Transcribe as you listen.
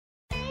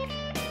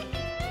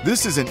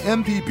This is an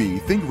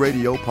MPB Think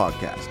Radio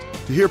podcast.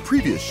 To hear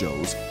previous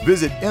shows,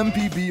 visit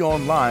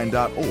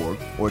mpbonline.org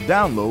or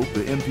download the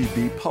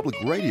MPB Public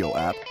Radio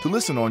app to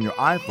listen on your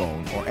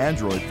iPhone or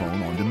Android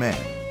phone on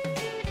demand.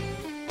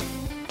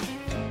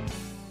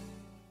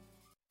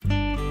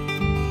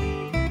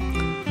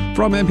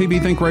 From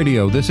MPB Think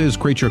Radio, this is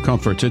Creature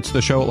Comforts. It's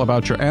the show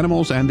about your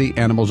animals and the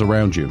animals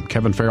around you.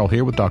 Kevin Farrell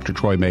here with Dr.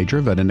 Troy Major,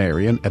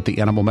 veterinarian at the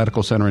Animal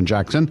Medical Center in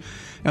Jackson,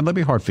 and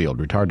Libby Hartfield,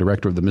 retired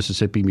director of the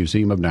Mississippi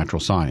Museum of Natural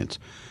Science.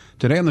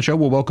 Today on the show,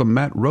 we'll welcome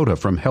Matt Rota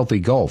from Healthy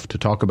Gulf to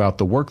talk about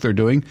the work they're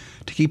doing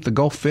to keep the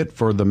Gulf fit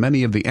for the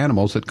many of the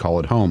animals that call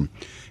it home.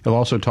 He'll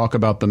also talk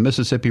about the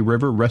Mississippi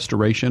River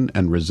Restoration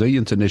and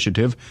Resilience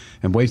Initiative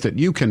and ways that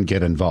you can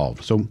get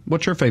involved. So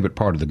what's your favorite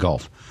part of the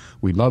Gulf?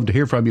 We'd love to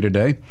hear from you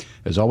today.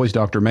 As always,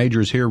 Dr. Major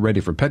is here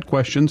ready for pet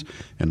questions,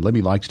 and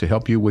Libby likes to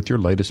help you with your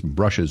latest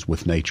brushes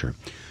with nature.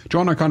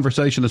 Join our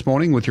conversation this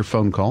morning with your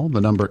phone call.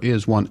 The number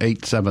is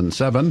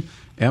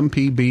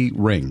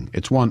 1-877-MPB-RING.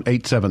 It's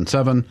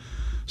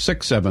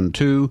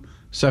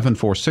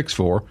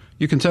 1-877-672-7464.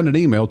 You can send an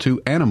email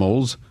to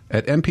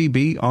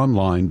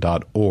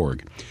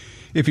animals@mpbonline.org.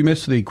 If you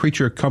missed the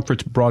Creature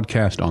Comforts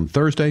broadcast on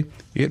Thursday,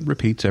 it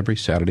repeats every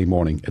Saturday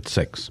morning at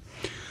 6.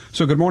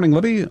 So good morning,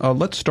 Libby.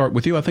 Let's start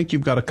with you. I think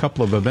you've got a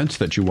couple of events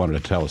that you wanted to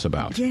tell us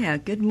about. Yeah,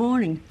 good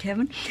morning,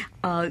 Kevin.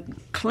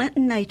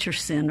 Clinton Nature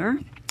Center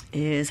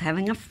is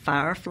having a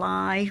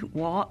firefly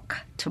walk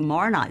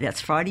tomorrow night. That's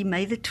Friday,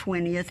 May the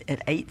 20th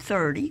at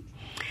 8:30.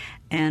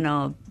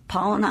 And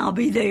Paul and I will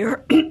be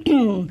there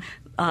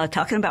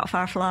talking about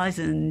fireflies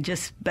and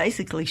just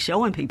basically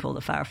showing people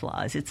the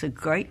fireflies. It's a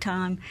great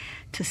time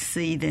to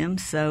see them.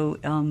 So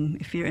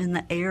if you're in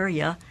the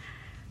area,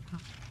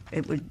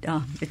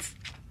 it's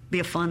be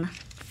a fun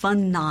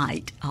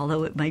night,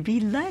 although it may be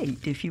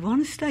late. If you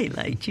want to stay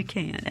late, you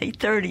can.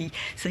 8:30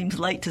 seems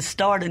late to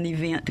start an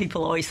event.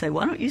 People always say,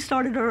 why don't you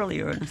start it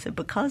earlier? And I said,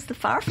 because the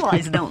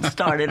fireflies don't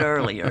start it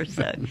earlier.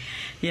 So,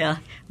 yeah,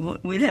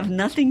 we'd have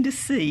nothing to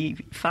see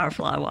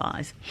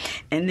firefly-wise.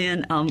 And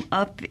then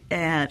up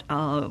at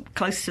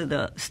close to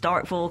the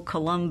Starkville,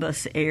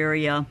 Columbus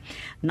area,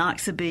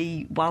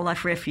 Noxubee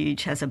Wildlife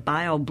Refuge has a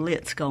bio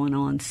blitz going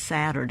on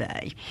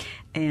Saturday.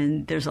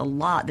 And there's a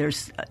lot.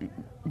 There's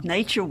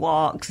nature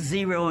walks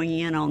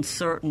zeroing in on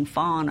certain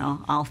fauna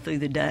all through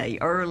the day.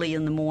 Early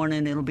in the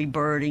morning, it'll be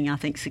birding, I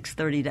think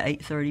 6:30 to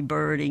 8:30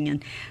 birding.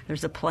 And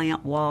there's a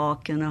plant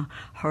walk and a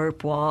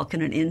herp walk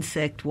and an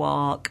insect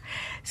walk.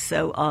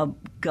 So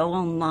go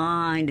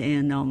online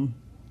and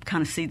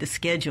kind of see the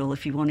schedule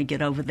if you want to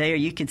get over there.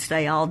 You could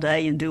stay all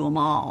day and do them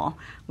all,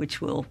 which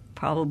will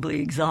probably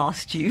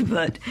exhaust you,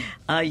 but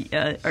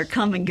or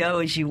come and go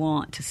as you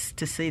want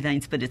to see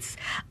things. But it's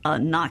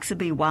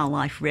Noxubee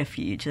Wildlife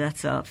Refuge.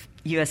 That's a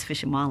U.S.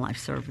 Fish and Wildlife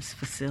Service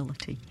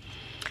facility.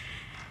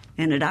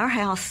 And at our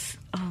house,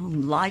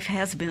 life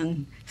has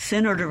been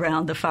centered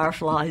around the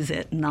fireflies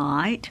at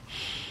night.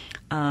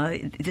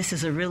 This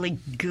is a really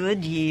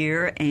good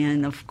year,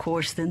 and of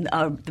course, then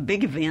the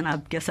big event,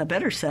 I guess I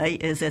better say,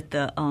 is at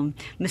the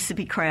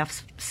Mississippi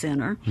Crafts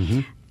Center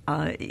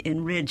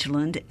in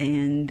Ridgeland,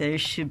 and there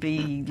should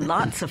be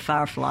lots of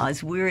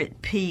fireflies. We're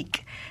at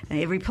peak.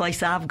 Every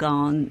place I've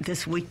gone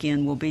this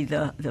weekend will be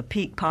the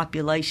peak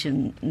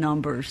population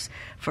numbers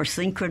for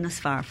synchronous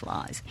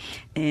fireflies,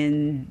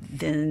 and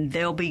then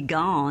they'll be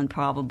gone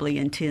probably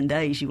in 10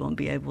 days. You won't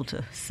be able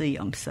to see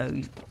them,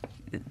 so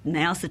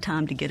now's the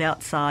time to get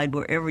outside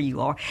wherever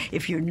you are.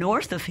 If you're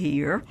north of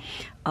here,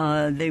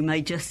 they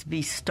may just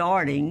be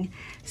starting,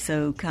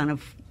 so kind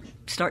of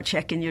start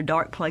checking your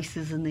dark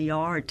places in the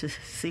yard to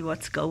see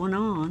what's going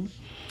on.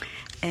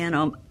 And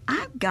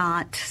I've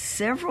got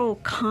several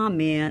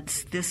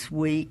comments this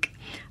week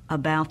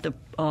about the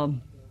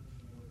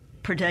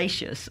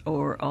predaceous,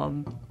 or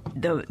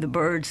the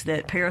birds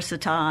that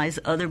parasitize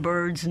other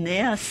birds'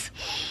 nests.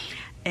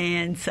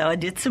 And so I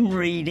did some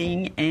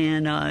reading,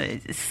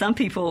 and some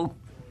people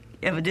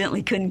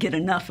evidently couldn't get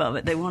enough of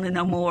it. They want to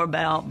know more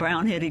about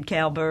brown-headed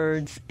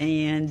cowbirds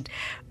and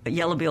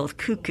yellow-billed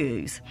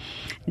cuckoos.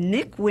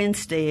 Nick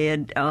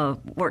Winstead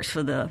works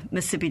for the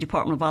Mississippi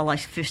Department of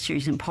Wildlife,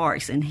 Fisheries, and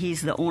Parks, and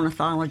he's the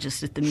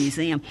ornithologist at the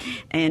museum.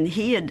 And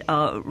he had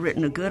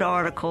written a good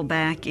article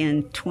back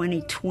in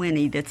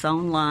 2020 that's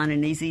online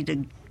and easy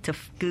to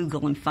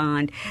Google and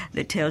find,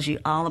 that tells you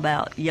all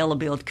about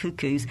yellow-billed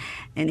cuckoos.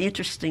 And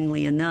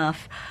interestingly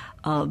enough,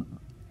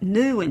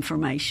 new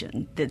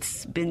information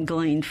that's been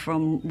gleaned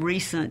from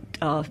recent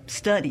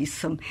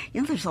studies.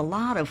 There's a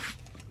lot of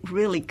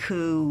really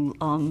cool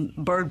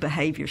bird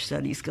behavior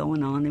studies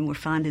going on, and we're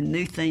finding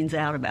new things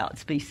out about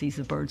species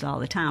of birds all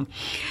the time.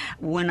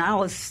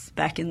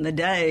 Back in the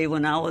day,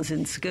 when I was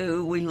in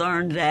school, we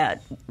learned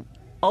that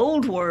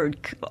old world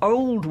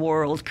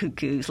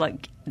cuckoos,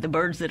 like the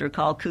birds that are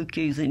called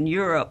cuckoos in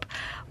Europe,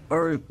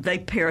 or they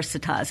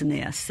parasitize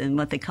nests, and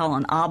what they call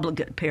an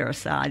obligate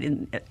parasite,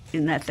 in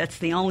that's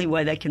the only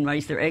way they can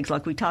raise their eggs.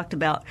 Like we talked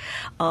about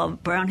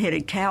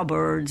brown-headed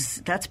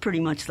cowbirds, that's pretty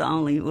much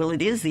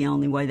it is the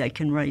only way they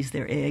can raise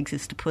their eggs,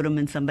 is to put them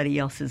in somebody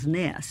else's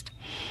nest.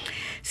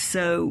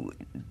 So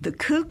the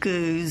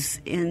cuckoos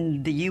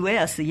in the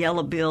U.S., the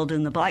yellow-billed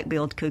and the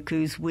black-billed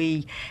cuckoos,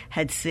 we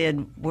had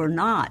said were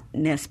not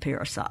nest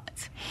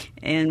parasites.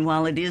 And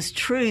while it is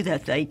true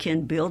that they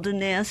can build a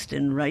nest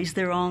and raise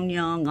their own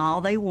young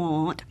all they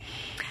want,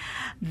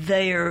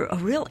 they're a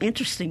real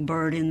interesting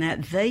bird in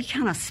that they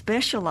kind of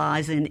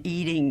specialize in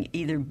eating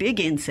either big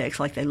insects,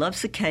 like they love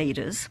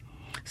cicadas.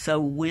 So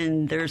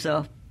when there's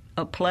a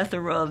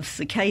plethora of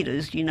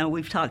cicadas,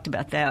 we've talked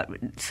about that.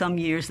 Some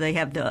years they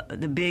have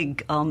the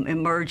big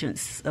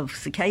emergence of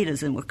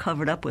cicadas and we're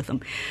covered up with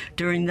them.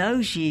 During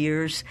those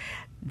years,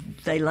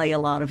 they lay a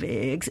lot of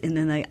eggs, and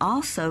then they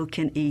also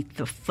can eat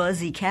the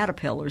fuzzy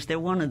caterpillars. They're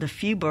one of the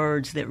few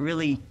birds that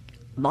really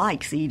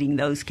likes eating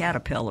those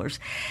caterpillars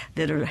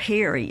that are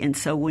hairy. And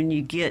so when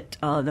you get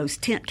those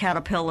tent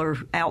caterpillar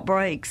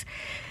outbreaks,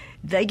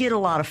 they get a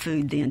lot of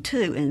food then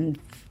too. And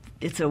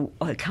it's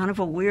a kind of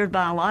a weird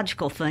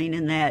biological thing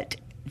in that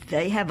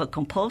they have a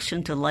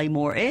compulsion to lay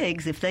more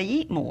eggs if they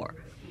eat more,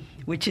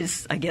 which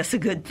is, I guess, a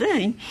good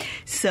thing.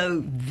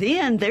 So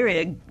then their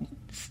eggs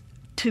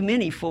too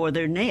many for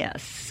their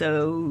nest.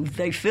 So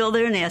they fill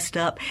their nest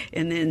up,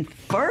 and then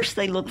first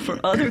they look for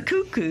other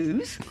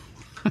cuckoos.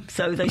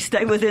 So they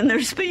stay within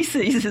their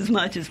species as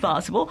much as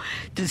possible,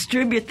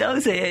 distribute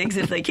those eggs.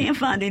 If they can't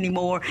find any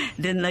more,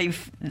 then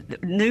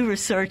new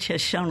research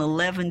has shown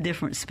 11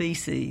 different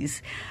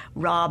species,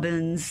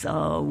 robins,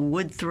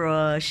 wood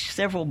thrush,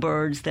 several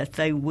birds, that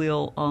they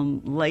will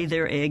lay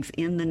their eggs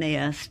in the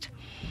nest.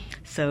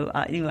 So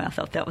anyway, I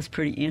thought that was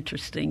pretty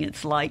interesting.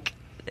 It's like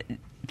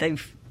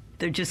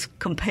they're just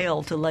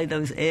compelled to lay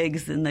those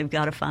eggs, and they've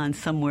got to find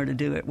somewhere to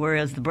do it.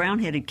 Whereas the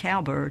brown-headed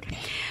cowbird,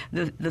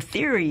 the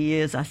theory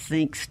is, I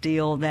think,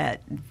 still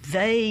that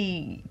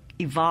they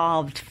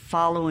evolved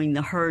following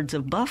the herds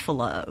of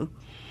buffalo,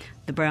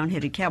 the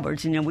brown-headed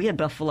cowbirds. We had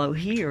buffalo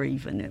here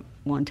even at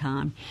one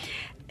time.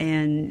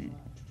 And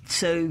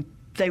so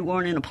they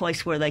weren't in a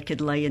place where they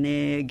could lay an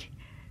egg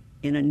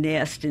in a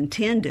nest and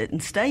tend it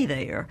and stay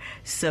there.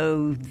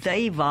 So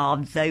they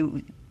evolved.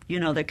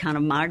 They're kind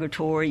of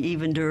migratory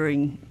even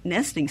during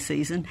nesting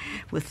season.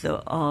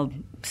 So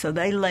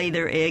they lay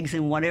their eggs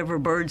in whatever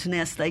bird's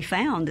nest they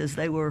found as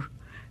they were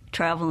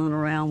traveling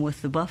around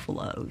with the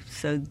buffalo.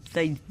 So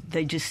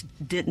they just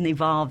didn't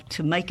evolve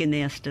to make a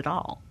nest at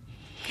all.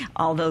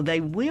 Although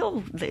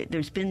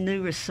there's been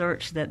new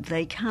research that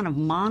they kind of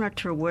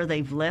monitor where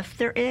they've left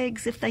their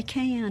eggs if they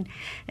can,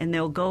 and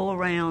they'll go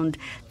around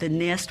the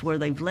nest where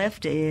they've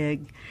left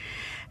an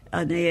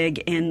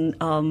egg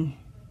and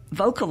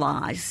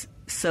vocalize,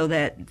 so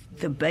that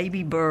the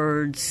baby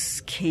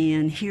birds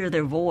can hear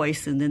their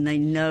voice, and then they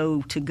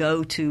know to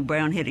go to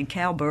brown-headed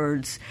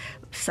cowbirds'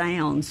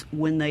 sounds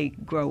when they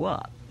grow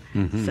up.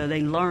 Mm-hmm. So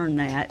they learn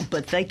that,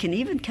 but they can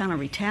even kind of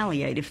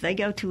retaliate. If they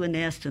go to a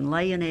nest and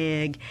lay an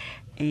egg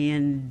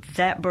and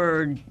that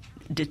bird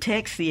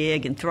detects the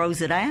egg and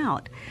throws it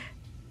out,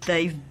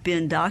 they've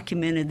been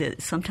documented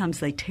that sometimes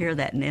they tear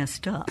that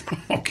nest up.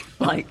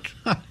 Like...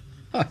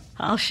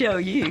 I'll show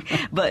you.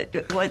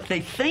 But what they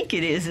think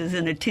it is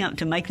an attempt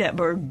to make that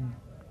bird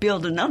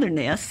build another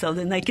nest so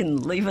then they can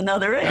leave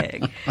another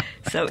egg.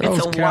 So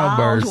it's a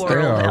wild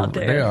world out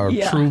there. They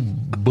are true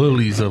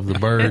bullies of the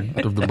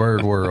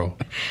bird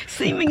world.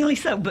 Seemingly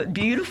so, but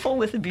beautiful,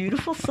 with a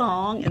beautiful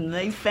song, and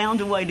they've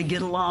found a way to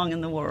get along in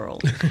the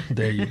world.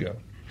 There you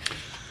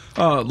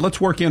go.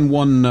 Let's work in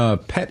one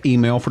pet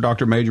email for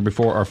Dr. Major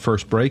before our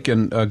first break.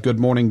 And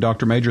good morning,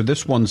 Dr. Major.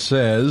 This one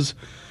says...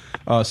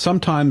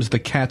 sometimes the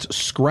cats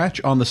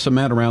scratch on the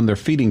cement around their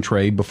feeding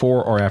tray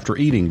before or after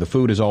eating. The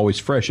food is always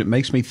fresh. It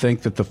makes me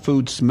think that the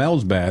food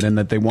smells bad and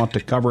that they want to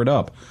cover it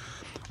up.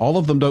 All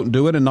of them don't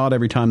do it, and not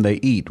every time they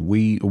eat.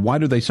 Why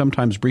do they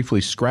sometimes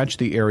briefly scratch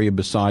the area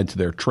besides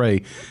their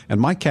tray?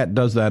 And my cat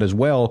does that as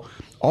well.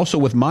 Also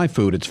with my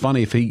food, it's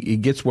funny if he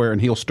gets where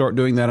and he'll start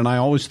doing that, and I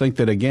always think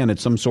that, again,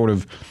 it's some sort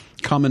of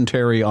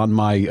commentary on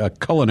my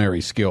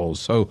culinary skills.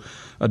 So,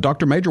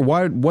 Dr. Major,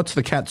 what's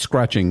the cat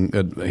scratching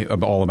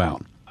all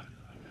about?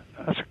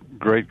 That's a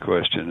great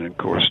question. And of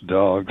course,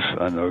 dogs,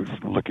 I know,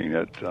 looking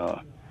at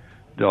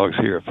dogs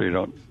here, if they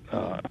don't,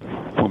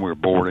 when we're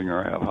boarding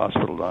or have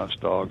hospitalized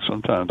dogs,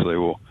 sometimes they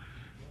will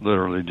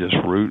literally just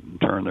root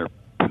and turn their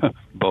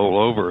bowl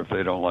over if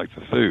they don't like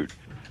the food.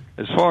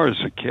 As far as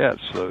the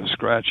cats, though,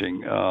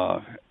 scratching,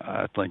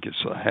 I think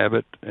it's a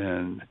habit,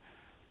 and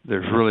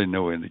there's really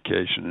no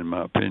indication, in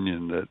my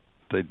opinion, that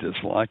they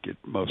dislike it.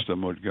 Most of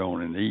them would go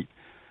in and eat.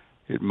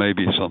 It may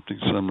be something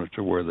similar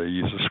to where they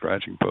use a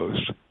scratching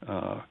post.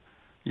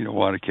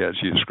 Why do cats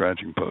use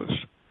scratching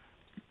posts?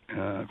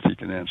 If you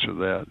can answer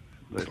that,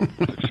 they'll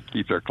just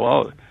keep their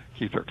claws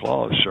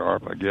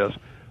sharp, I guess.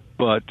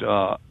 But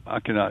I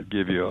cannot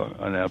give you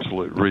an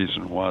absolute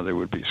reason why they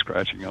would be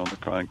scratching on the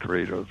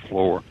concrete or the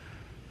floor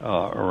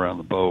around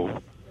the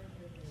bowl.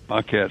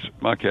 My cats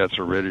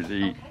are ready to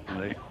eat,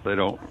 and they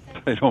don't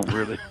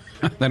really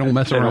they don't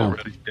mess around. They don't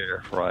really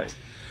care, right?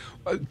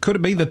 Could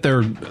it be that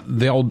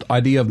the old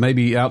idea of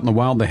maybe out in the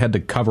wild they had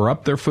to cover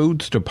up their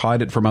foods to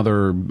hide it from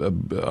other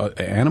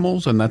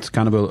animals, and that's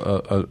kind of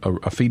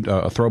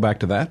a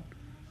throwback to that?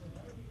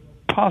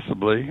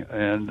 Possibly,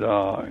 and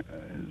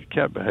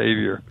cat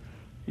behavior,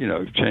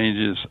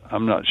 changes.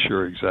 I'm not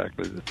sure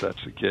exactly that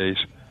that's the case,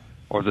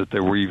 or that they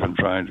were even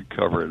trying to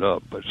cover it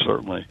up. But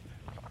certainly,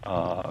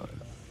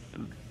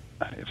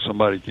 if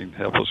somebody can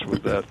help us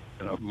with that,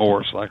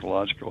 more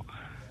psychological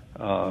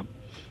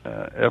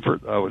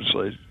effort, I would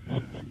say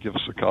give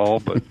us a call.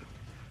 But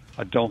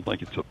I don't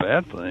think it's a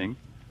bad thing.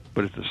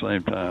 But at the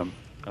same time,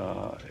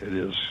 it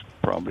is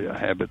probably a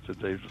habit that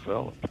they've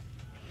developed.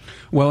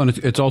 Well, and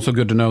it's also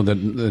good to know that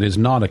it is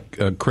not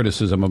a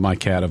criticism of my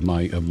cat of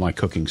my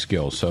cooking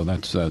skills. So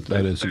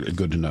that is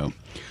good to know.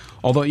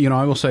 Although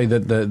I will say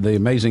that the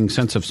amazing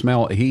sense of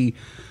smell.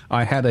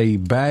 I had a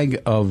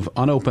bag of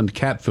unopened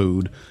cat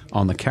food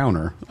on the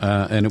counter,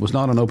 and it was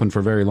not unopened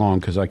for very long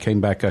because I came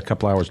back a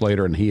couple hours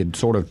later and he had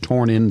sort of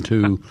torn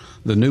into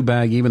the new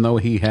bag, even though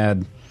he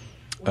had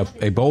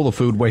a bowl of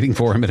food waiting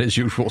for him at his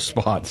usual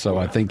spot. So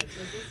I think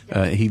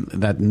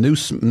that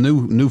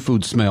new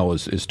food smell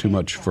is too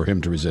much for him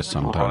to resist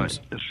sometimes.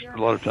 A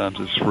lot of times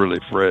it's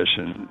really fresh,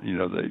 and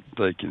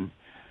they can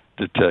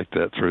detect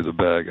that through the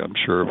bag, I'm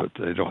sure, but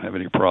they don't have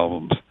any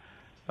problems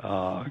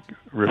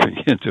ripping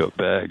into a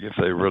bag if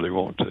they really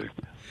want to.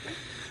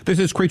 This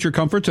is Creature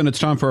Comforts, and it's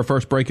time for our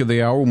first break of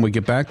the hour. When we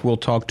get back, we'll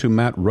talk to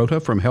Matt Rota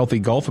from Healthy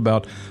Gulf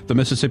about the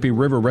Mississippi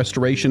River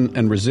Restoration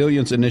and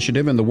Resilience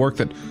Initiative and the work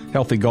that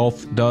Healthy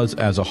Gulf does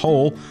as a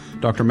whole.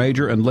 Dr.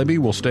 Major and Libby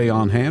will stay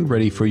on hand,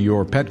 ready for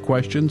your pet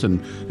questions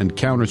and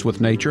encounters with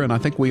nature. And I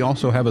think we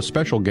also have a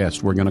special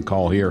guest we're going to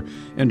call here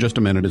in just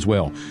a minute as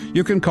well.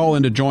 You can call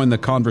in to join the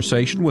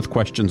conversation with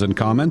questions and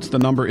comments. The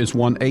number is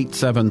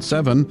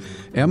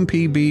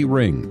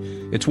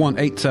 1-877-MPB-RING. It's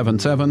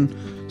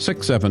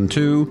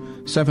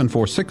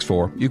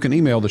 1-877-672-7464. You can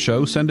email the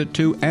show. Send it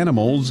to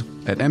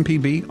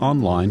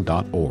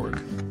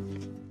animals@mpbonline.org.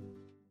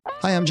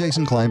 Hi, I'm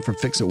Jason Klein from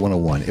Fix It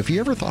 101. If you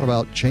ever thought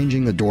about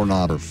changing a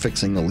doorknob or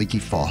fixing a leaky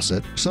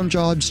faucet, some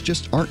jobs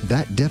just aren't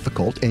that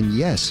difficult, and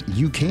yes,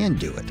 you can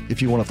do it. If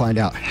you want to find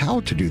out how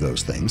to do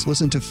those things,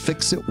 listen to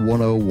Fix It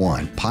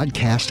 101,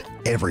 podcast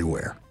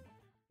everywhere.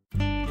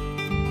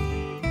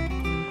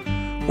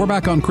 We're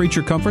back on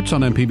Creature Comforts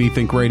on MPB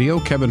Think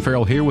Radio. Kevin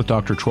Farrell here with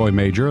Dr. Troy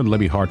Major and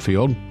Libby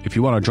Hartfield. If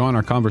you want to join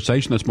our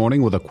conversation this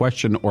morning with a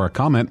question or a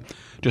comment,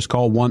 just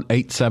call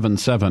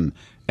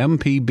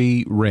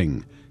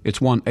 1-877-MPB-RING. It's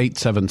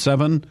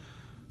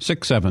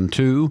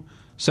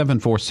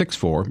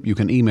 1-877-672-7464. You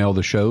can email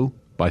the show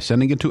by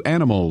sending it to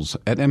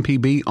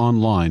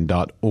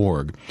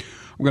animals@mpbonline.org.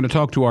 We're going to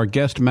talk to our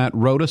guest, Matt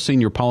Rota,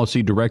 Senior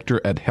Policy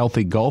Director at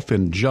Healthy Gulf,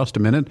 in just a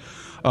minute.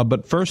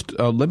 But first,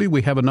 Libby,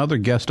 we have another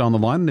guest on the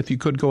line, and if you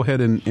could go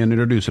ahead and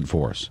introduce it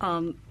for us.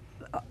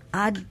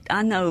 I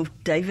know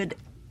David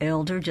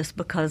Elder just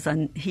because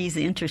he's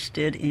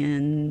interested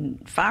in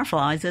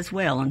fireflies as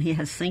well, and he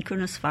has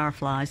synchronous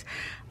fireflies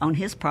on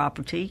his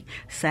property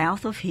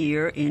south of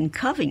here in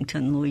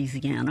Covington,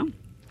 Louisiana.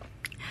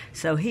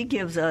 So he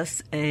gives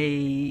us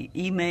a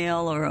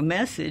email or a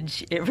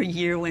message every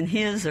year when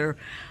his are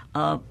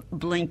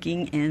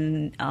blinking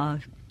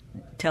and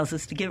tells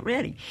us to get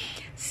ready.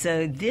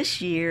 So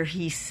this year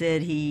he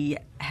said he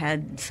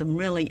had some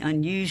really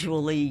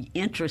unusually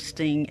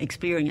interesting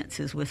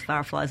experiences with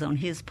fireflies on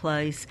his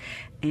place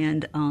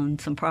and on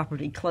some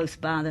property close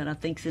by that I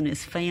think's in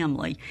his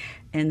family,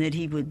 and that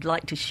he would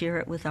like to share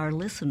it with our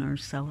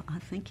listeners. So I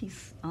think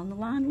he's on the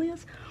line,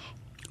 Liz.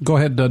 Go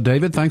ahead,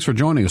 David. Thanks for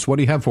joining us. What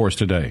do you have for us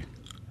today?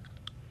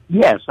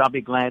 Yes, I'll be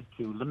glad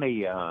to. Let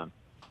me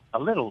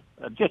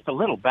just a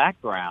little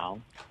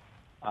background.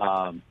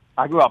 I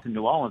grew up in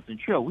New Orleans, and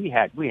sure, we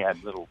had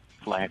little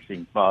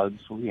flashing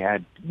bugs. We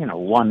had,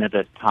 one at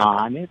a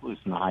time. It was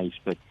nice,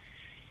 but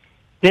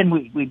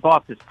then we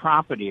bought this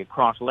property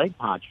across Lake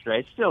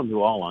Pontchartrain, still New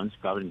Orleans,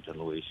 Covington,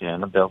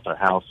 Louisiana, built a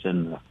house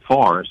in the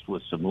forest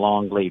with some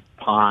longleaf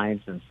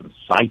pines and some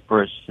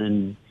cypress.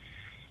 And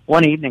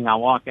one evening I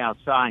walked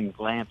outside and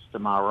glanced to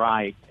my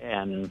right,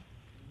 and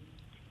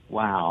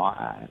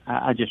wow,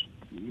 I just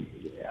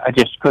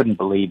couldn't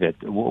believe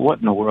it. What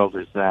in the world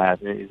is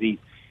that? These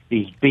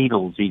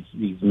beetles,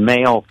 these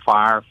male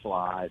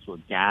fireflies were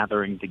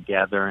gathering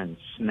together and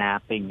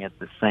snapping at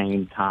the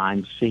same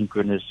time,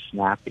 synchronous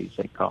snappies,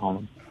 they call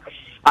them.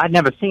 I'd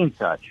never seen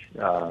such.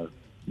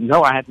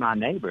 No, I had my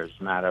neighbors,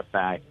 matter of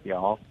fact,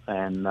 y'all.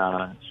 And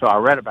so I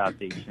read about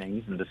these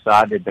things and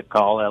decided to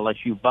call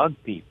LSU bug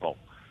people.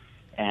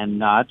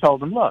 And I told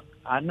them, look,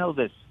 I know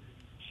this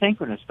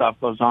synchronous stuff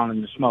goes on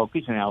in the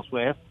Smokies and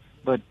elsewhere,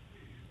 but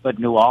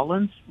New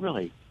Orleans,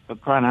 really? So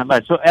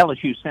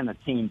LSU sent a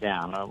team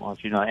down, I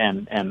want you to know,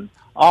 and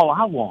all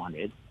I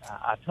wanted,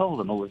 I told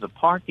them it was a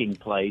parking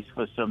place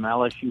for some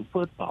LSU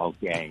football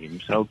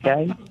games,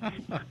 okay?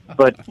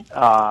 But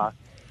I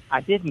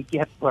didn't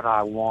get what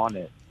I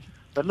wanted.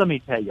 But let me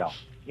tell y'all,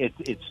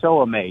 it's so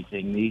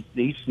amazing,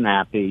 these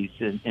snappies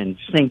and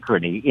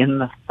synchrony in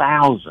the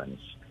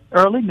thousands.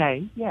 Early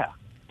May,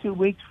 2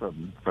 weeks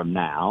from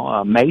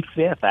now. May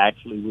 5th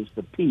actually was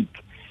the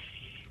peak.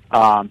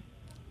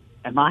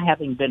 And my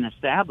having been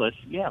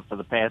established, for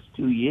the past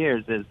 2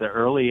 years as the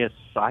earliest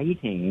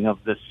sighting of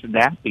the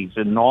snappies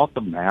in North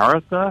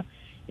America,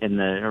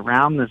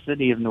 around the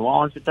city of New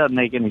Orleans. It doesn't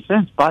make any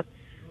sense, but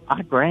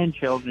our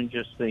grandchildren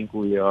just think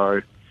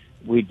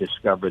we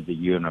discovered the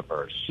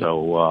universe.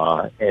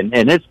 So, and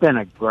it's been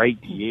a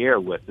great year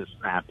with the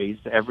snappies.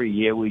 Every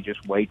year we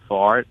just wait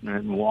for it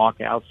and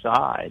walk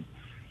outside.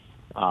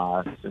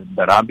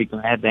 But I'll be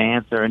glad to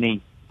answer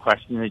any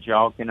question that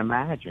y'all can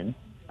imagine.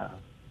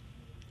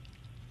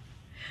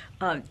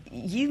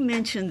 You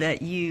mentioned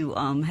that you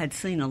had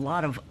seen a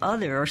lot of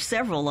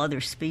several other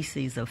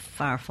species of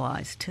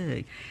fireflies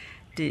too.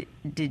 Did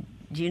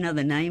you know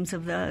the names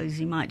of those?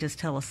 You might just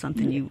tell us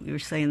something. You were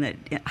saying that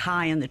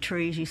high in the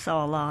trees you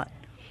saw a lot.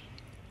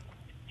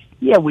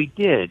 Yeah, we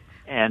did.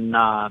 And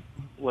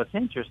what's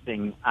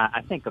interesting,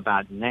 I think,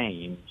 about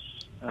names,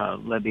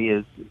 Libby,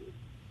 is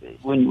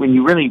when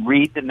you really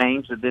read the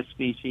names of this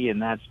species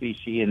and that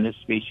species and this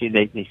species,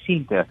 they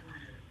seem to.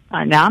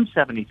 Now I'm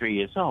 73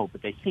 years old,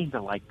 but they seem to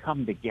like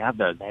come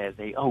together.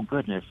 They oh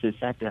goodness, is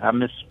that, did I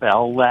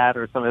misspell that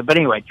or something? But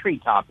anyway, tree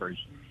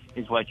toppers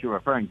is what you're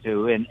referring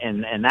to,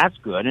 and that's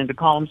good. And to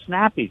call them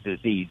snappies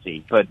is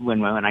easy. But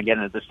when I get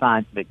into the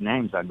scientific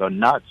names, I go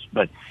nuts.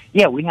 But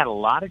yeah, we had a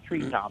lot of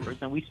tree toppers,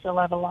 and we still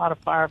have a lot of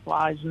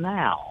fireflies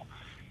now.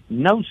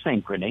 No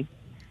synchrony;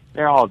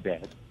 they're all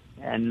dead,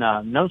 and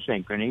no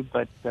synchrony.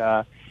 But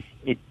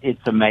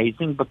it's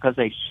amazing because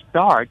they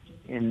start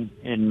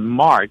in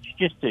March,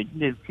 just a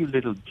few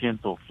little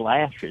gentle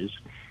flashes,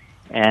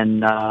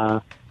 and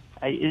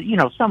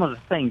some of the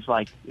things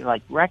like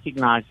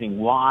recognizing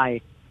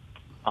why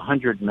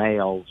 100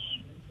 males,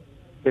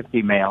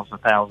 50 males,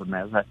 1,000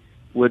 males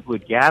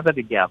would gather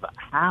together.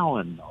 How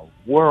in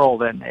the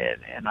world? And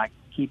I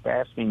keep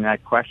asking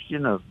that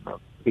question of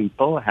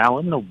people: how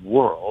in the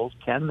world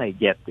can they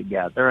get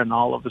together and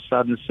all of a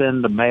sudden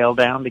send a male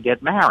down to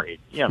get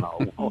married?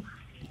 Well,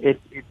 it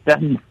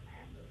doesn't.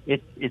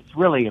 It's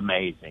really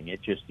amazing.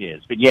 It just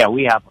is. But yeah,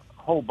 we have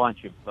a whole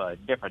bunch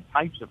of different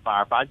types of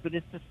fireflies, but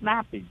it's the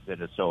snappies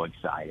that are so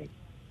exciting.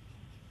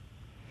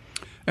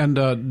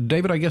 And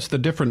David, I guess the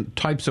different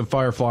types of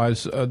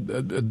fireflies,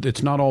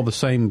 it's not all the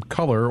same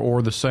color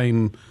or the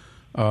same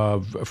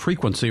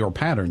frequency or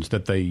patterns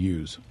that they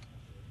use.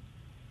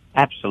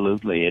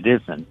 Absolutely, it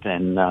isn't.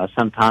 And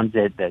sometimes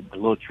the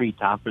little tree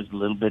topper is a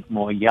little bit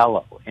more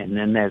yellow. And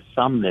then there's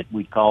some that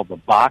we call the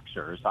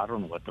boxers. I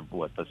don't know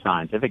what the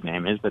scientific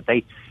name is, but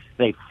they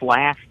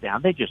flash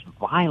down. They're just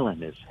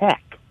violent as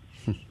heck.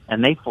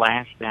 And they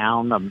flash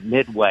down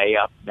midway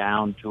up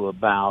down to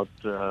about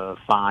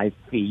 5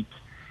 feet,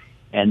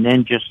 and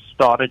then just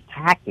start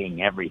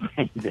attacking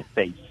everything that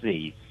they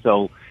see.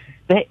 So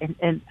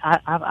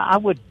I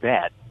would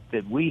bet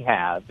that we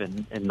have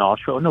in North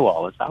Shore, New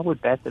Orleans, I would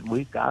bet that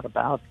we've got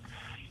about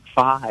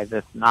 5,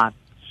 if not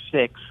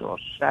 6 or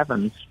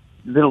 7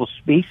 little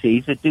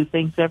species that do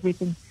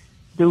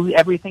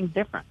everything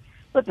different.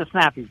 But the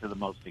snappies are the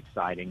most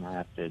exciting, I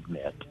have to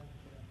admit.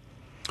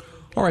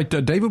 All right,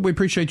 David, we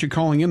appreciate you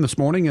calling in this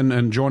morning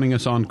and joining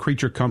us on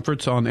Creature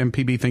Comforts on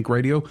MPB Think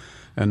Radio.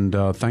 And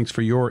thanks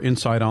for your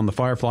insight on the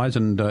fireflies.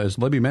 And as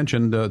Libby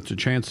mentioned, it's a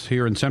chance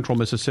here in central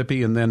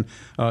Mississippi. And then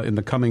in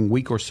the coming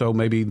week or so,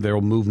 maybe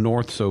they'll move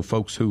north. So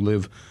folks who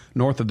live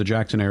north of the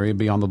Jackson area,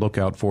 be on the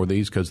lookout for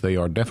these because they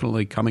are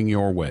definitely coming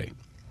your way.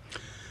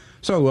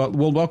 So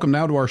we'll welcome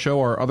now to our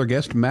show our other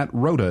guest, Matt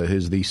Rhoda,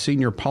 is the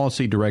Senior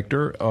Policy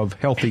Director of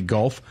Healthy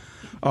Gulf.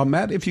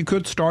 Matt, if you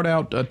could start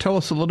out, tell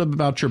us a little bit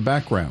about your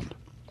background.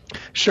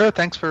 Sure.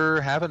 Thanks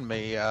for having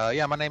me.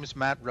 My name is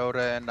Matt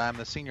Rhoda, and I'm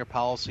the Senior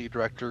Policy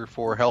Director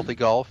for Healthy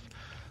Gulf.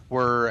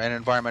 We're an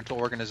environmental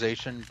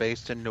organization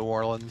based in New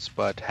Orleans,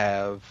 but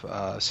have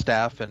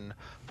staff in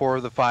 4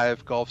 of the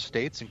 5 Gulf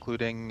states,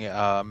 including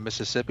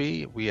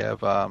Mississippi. We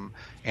have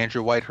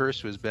Andrew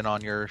Whitehurst, who has been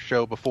on your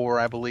show before,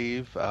 I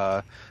believe,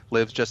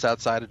 lives just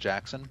outside of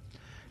Jackson.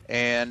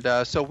 And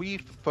so we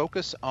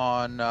focus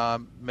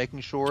on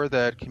making sure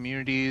that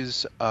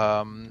communities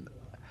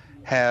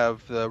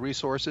have the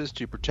resources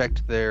to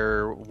protect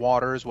their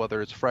waters,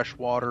 whether it's fresh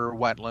water,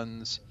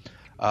 wetlands,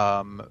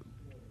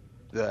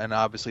 and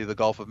obviously the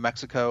Gulf of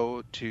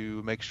Mexico,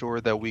 to make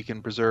sure that we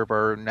can preserve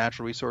our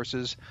natural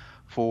resources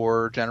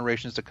for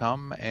generations to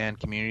come and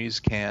communities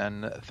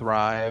can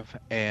thrive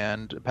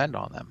and depend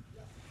on them.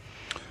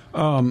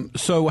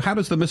 So how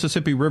does the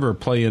Mississippi River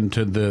play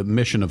into the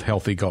mission of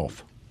Healthy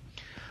Gulf?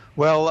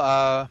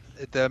 Well,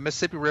 the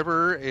Mississippi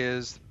River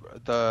is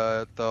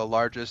the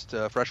largest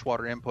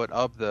freshwater input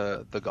of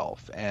the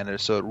Gulf, and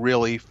so it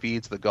really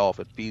feeds the Gulf.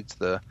 It feeds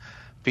the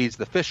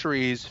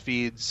fisheries,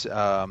 feeds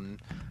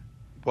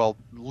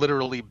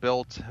literally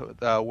built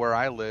where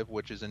I live,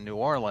 which is in New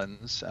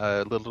Orleans.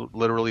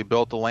 Literally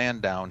built the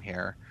land down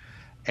here,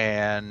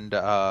 and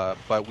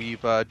but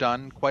we've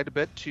done quite a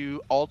bit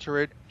to alter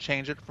it,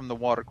 change it from the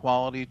water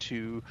quality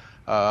to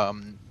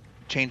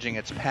changing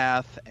its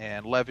path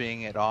and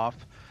leveeing it off.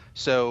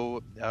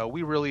 So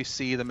we really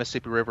see the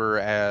Mississippi River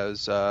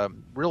as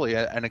really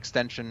an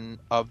extension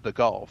of the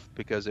Gulf,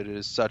 because it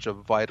is such a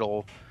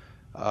vital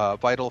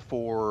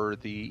for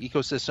the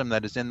ecosystem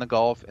that is in the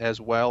Gulf,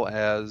 as well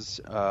as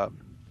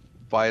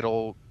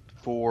vital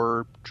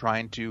for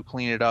trying to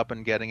clean it up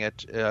and getting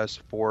it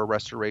for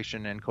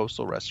restoration and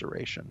coastal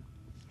restoration.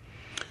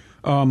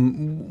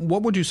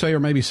 What would you say are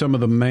maybe some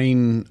of the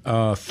main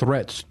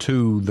threats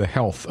to the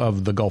health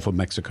of the Gulf of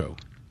Mexico?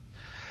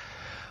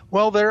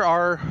 Well, there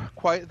are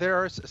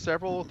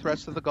several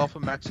threats to the Gulf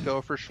of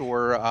Mexico for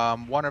sure.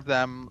 One of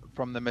them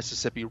from the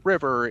Mississippi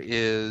River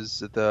is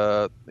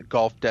the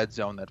Gulf Dead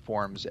Zone that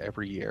forms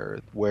every year,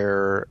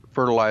 where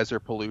fertilizer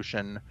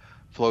pollution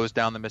flows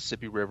down the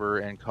Mississippi River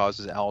and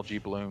causes algae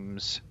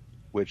blooms,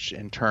 which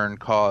in turn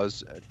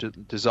cause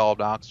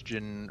dissolved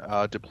oxygen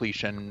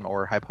depletion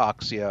or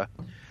hypoxia.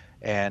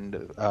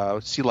 And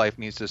sea life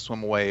needs to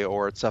swim away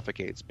or it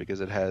suffocates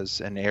because it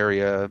has an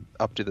area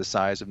up to the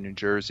size of New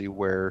Jersey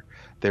where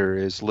there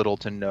is little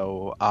to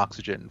no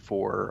oxygen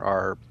for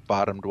our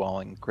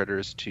bottom-dwelling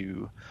critters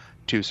to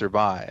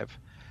survive.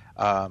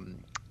 And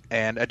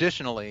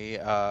additionally,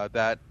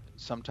 that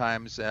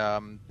sometimes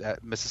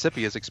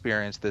Mississippi has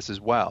experienced this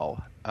as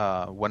well.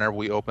 Whenever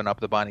we open up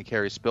the Bonnie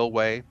Carey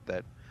spillway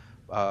that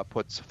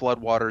puts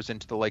floodwaters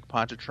into the Lake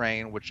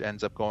Pontchartrain, which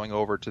ends up going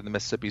over to the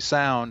Mississippi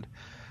Sound,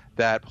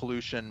 that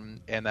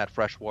pollution and that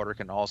fresh water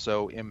can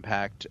also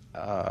impact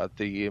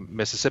the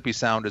Mississippi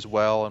Sound as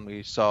well. And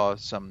we saw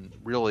some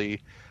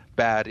really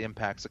bad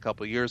impacts a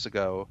couple of years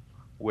ago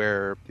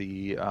where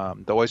the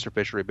oyster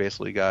fishery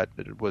basically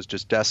was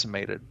just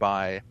decimated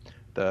by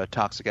the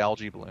toxic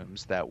algae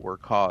blooms that were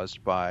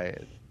caused by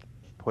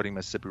putting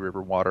Mississippi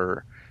River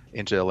water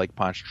into Lake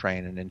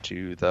Pontchartrain and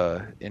into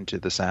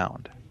the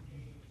Sound.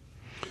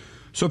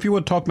 So if you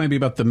would talk maybe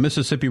about the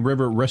Mississippi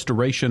River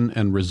Restoration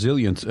and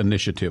Resilience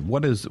Initiative,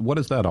 what is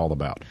that all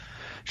about?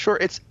 Sure,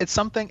 it's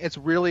something. It's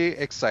really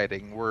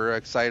exciting. We're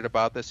excited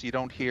about this. You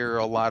don't hear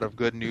a lot of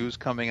good news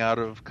coming out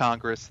of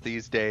Congress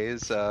these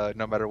days,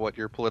 no matter what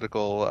your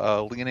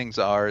political leanings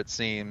are, it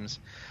seems.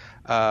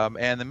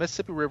 And the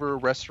Mississippi River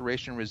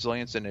Restoration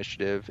Resilience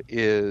Initiative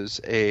is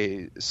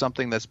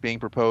something that's being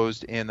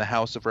proposed in the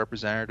House of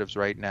Representatives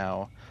right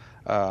now.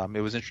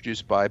 It was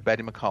introduced by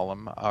Betty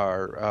McCollum,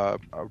 our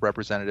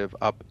representative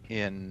up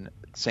in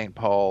St.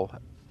 Paul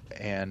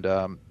and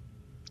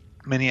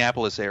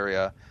Minneapolis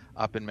area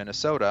up in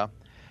Minnesota.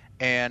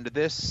 And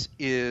this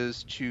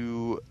is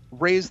to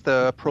raise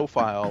the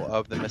profile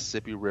of the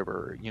Mississippi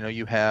River. You know,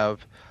 you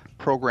have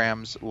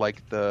programs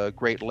like the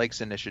Great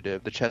Lakes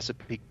Initiative, the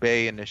Chesapeake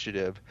Bay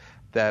Initiative,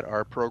 that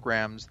are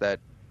programs that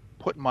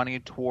put money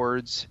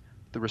towards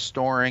the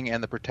restoring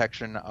and the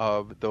protection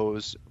of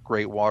those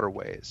great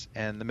waterways.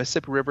 And the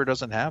Mississippi River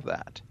doesn't have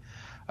that.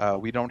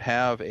 We don't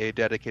have a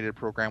dedicated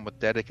program with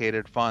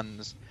dedicated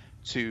funds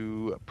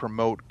to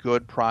promote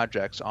good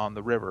projects on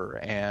the river.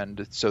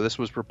 And so this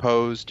was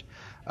proposed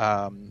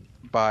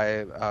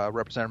by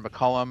Representative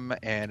McCollum,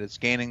 and it's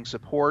gaining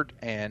support.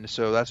 And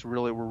so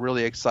we're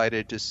really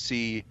excited to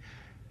see,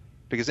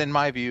 because in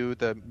my view,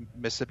 the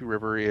Mississippi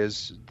River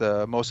is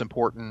the most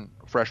important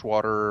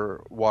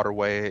freshwater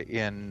waterway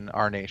in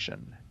our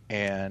nation,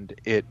 and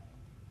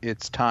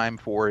it's time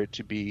for it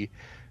to be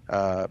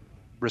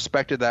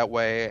respected that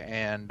way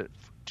and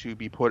to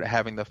be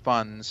having the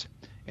funds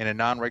in a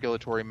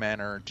non-regulatory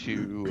manner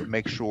to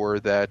make sure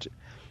that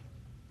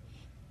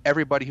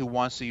everybody who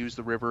wants to use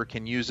the river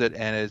can use it,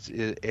 and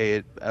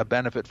it's a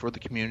benefit for the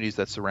communities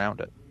that surround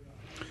it.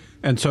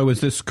 And so is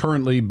this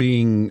currently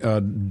being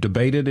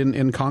debated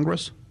in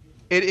Congress?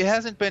 It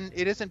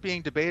isn't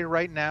being debated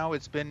right now.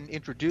 It's been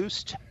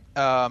introduced,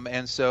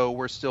 and so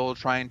we're still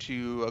trying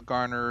to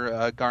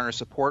garner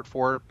support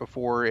for it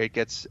before it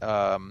gets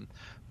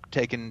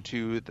taken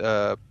to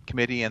the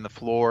committee and the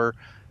floor.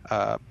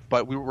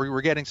 But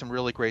we're getting some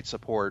really great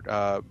support.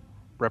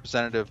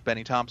 Representative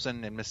Benny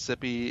Thompson in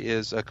Mississippi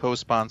is a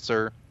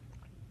co-sponsor.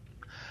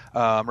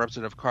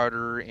 Representative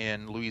Carter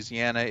in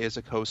Louisiana is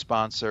a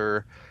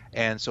co-sponsor,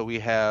 and so we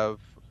have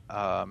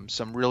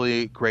some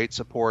really great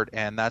support.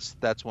 And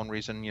that's one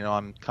reason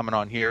I'm coming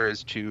on here,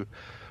 is to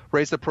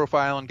raise the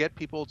profile and get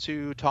people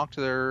to talk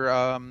to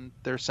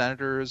their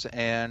senators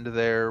and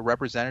their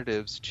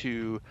representatives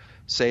to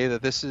say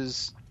that this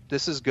is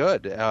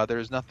good.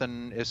 There's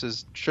nothing.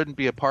 This shouldn't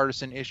be a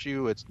partisan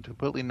issue. It's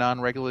completely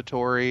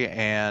non-regulatory,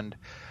 and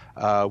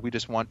we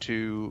just want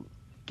to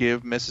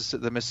give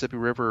the Mississippi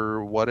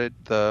River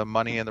the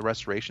money and the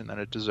restoration that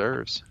it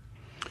deserves.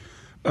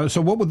 So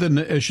what would the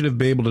initiative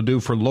be able to do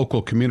for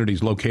local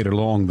communities located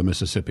along the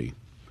Mississippi?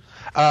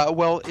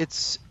 Well,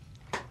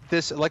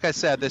 like I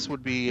said, this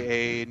would be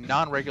a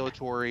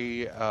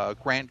non-regulatory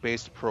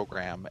grant-based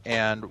program.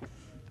 And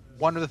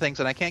one of the things,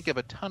 and I can't give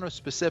a ton of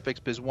specifics,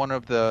 because one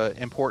of the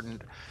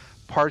important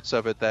parts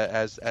of it, that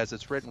as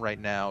it's written right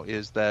now,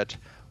 is that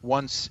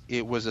once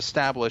it was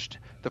established,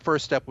 the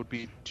first step would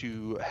be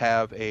to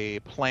have a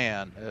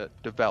plan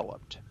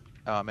developed,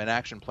 an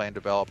action plan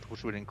developed,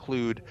 which would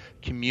include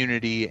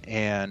community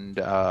and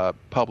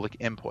public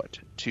input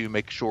to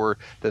make sure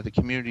that the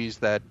communities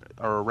that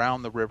are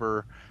around the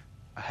river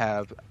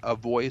have a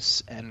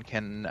voice and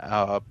can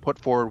put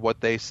forward what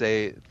they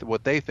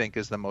think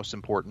is the most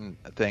important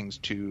things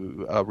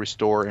to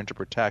restore and to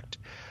protect,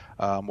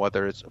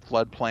 whether it's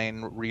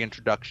floodplain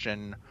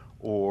reintroduction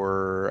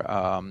or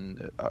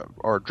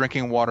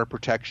drinking water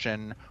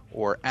protection,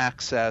 or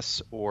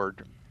access, or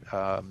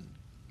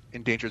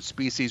endangered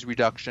species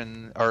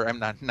reduction, or I'm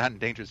not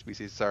endangered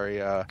species,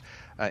 sorry,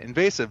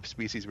 invasive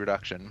species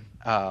reduction.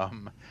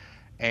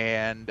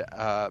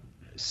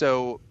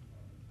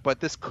 But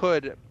this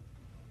could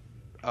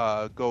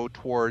go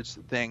towards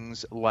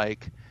things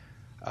like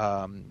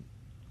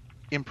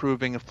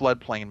improving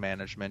floodplain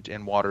management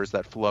in waters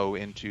that flow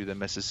into the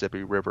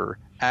Mississippi River,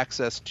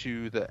 access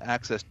to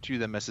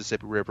the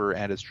Mississippi River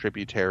and its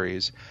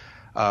tributaries,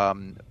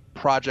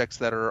 projects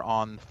that are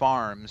on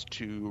farms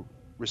to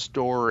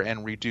restore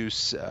and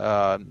reduce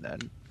fertilizer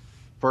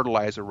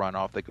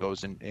runoff that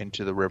goes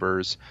into the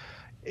rivers.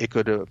 It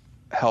could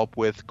help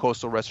with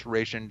coastal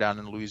restoration down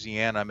in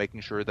Louisiana,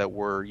 making sure that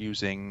we're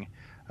using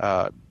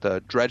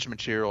the dredge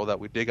material that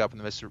we dig up in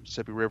the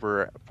Mississippi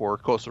River for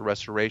coastal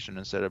restoration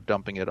instead of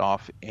dumping it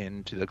off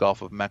into the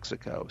Gulf of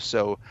Mexico.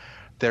 So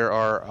there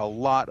are a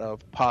lot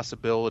of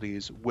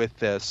possibilities with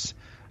this.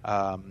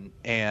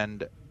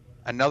 And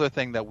another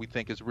thing that we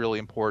think is really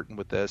important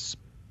with this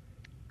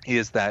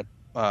is that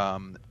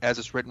as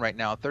it's written right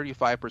now,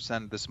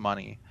 35% of this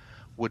money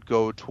would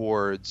go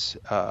towards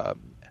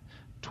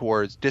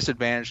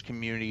disadvantaged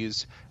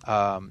communities,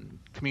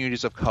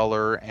 communities of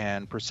color,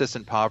 and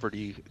persistent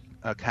poverty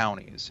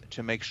counties,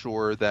 to make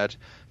sure that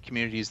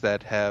communities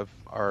that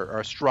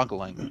are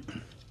struggling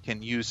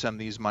can use some of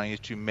these monies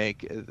to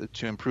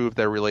improve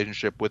their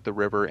relationship with the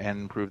river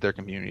and improve their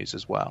communities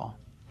as well.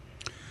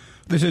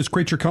 This is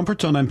Creature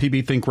Comforts on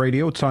MPB Think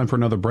Radio. It's time for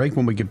another break.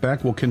 When we get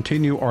back, we'll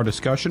continue our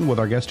discussion with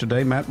our guest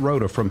today, Matt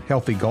Rhoda from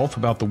Healthy Gulf,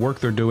 about the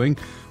work they're doing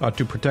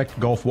to protect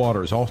Gulf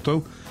waters.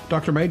 Also,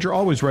 Dr. Major,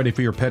 always ready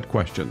for your pet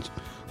questions.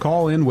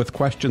 Call in with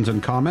questions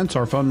and comments.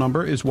 Our phone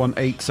number is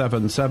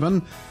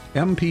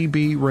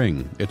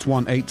 1-877-MPB-RING. It's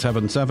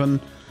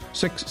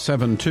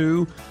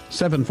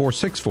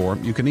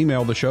 1-877-672-7464. You can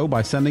email the show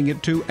by sending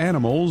it to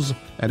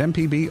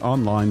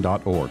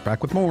animals@mpbonline.org.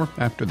 Back with more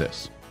after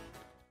this.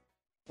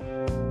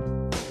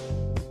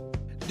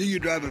 Do you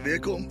drive a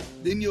vehicle?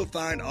 Then you'll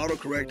find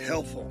AutoCorrect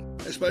helpful,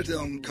 especially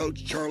on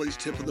Coach Charlie's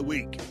Tip of the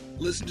Week.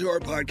 Listen to our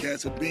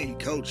podcast with me,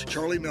 Coach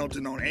Charlie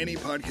Melton, on any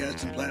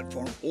podcasting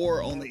platform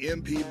or on the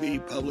MPB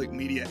Public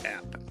Media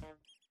app.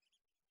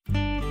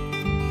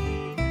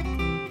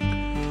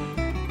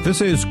 This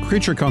is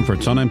Creature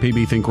Comforts on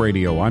MPB Think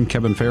Radio. I'm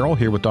Kevin Farrell,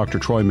 here with Dr.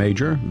 Troy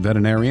Major,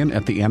 veterinarian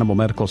at the Animal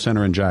Medical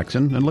Center in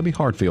Jackson, and Libby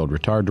Hartfield,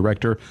 retired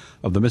director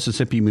of the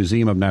Mississippi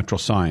Museum of Natural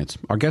Science.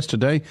 Our guest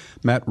today,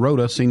 Matt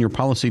Rhoda, senior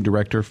policy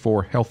director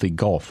for Healthy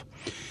Gulf.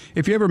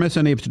 If you ever miss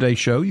any of today's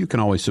show, you can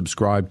always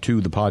subscribe to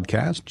the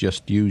podcast.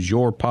 Just use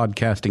your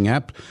podcasting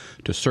app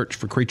to search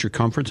for Creature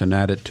Comforts and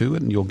add it to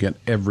it, and you'll get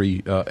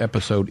every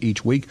episode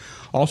each week.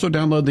 Also,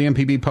 download the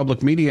MPB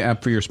Public Media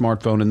app for your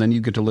smartphone, and then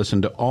you get to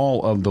listen to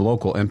all of the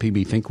local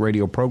MPB Think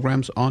Radio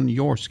programs on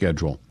your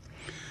schedule.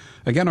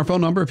 Again, our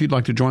phone number, if you'd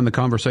like to join the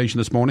conversation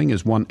this morning,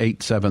 is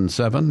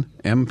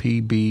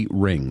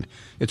 1-877-MPB-RING.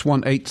 It's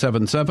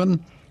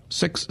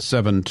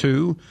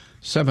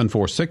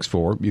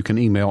 1-877-672-7464. You can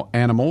email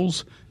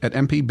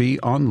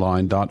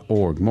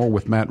animals@mpbonline.org. More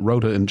with Matt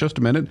Rhoda in just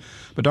a minute.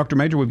 But Dr.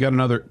 Major, we've got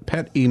another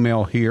pet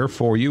email here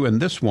for you,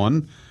 and this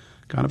one,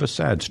 kind of a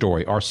sad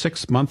story. Our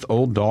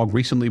 6-month-old dog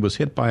recently was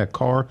hit by a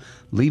car,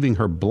 leaving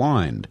her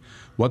blind.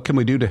 What can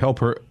we do to help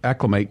her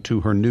acclimate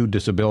to her new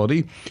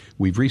disability?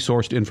 We've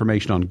resourced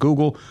information on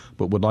Google,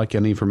 but would like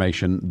any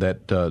information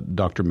that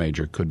Dr.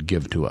 Major could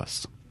give to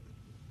us.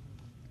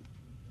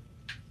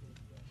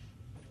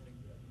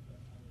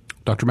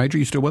 Dr. Major,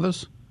 you still with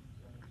us?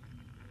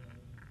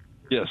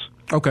 Yes.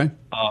 Okay.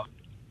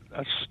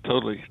 That's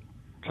totally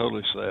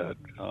sad.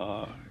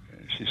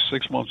 She's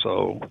 6 months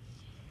old,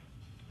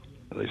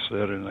 they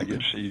said, and I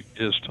guess she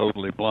is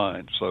totally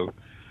blind. So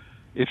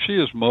if she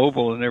is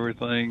mobile and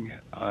everything,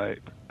 I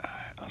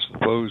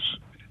suppose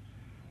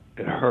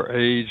at her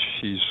age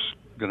she's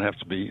going to have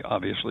to be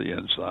obviously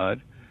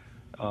inside.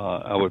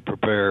 I would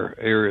prepare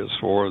areas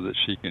for her that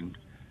she can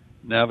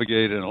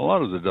navigate, and a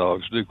lot of the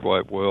dogs do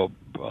quite well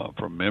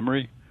from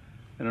memory.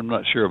 And I'm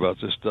not sure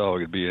about this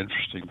dog. It'd be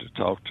interesting to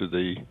talk to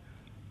the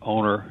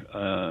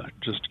owner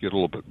just to get a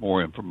little bit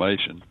more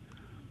information.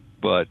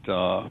 But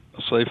a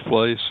safe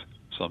place,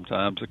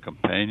 sometimes a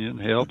companion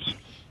helps.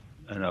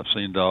 And I've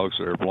seen dogs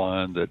that are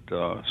blind that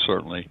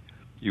certainly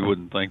you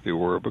wouldn't think they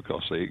were,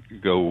 because they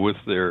go with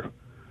their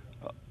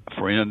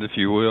friend, if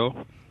you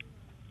will,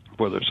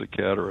 whether it's a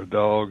cat or a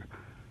dog,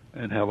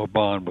 and have a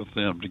bond with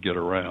them to get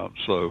around.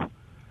 So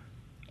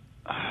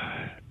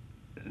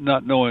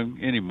not knowing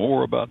any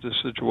more about this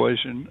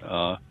situation,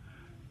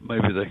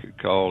 maybe they could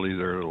call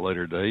either at a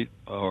later date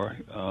or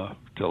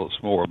tell us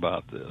more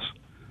about this.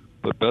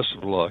 But best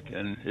of luck,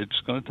 and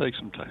it's going to take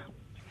some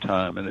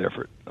time and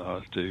effort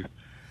to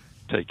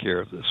take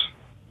care of this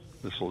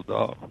little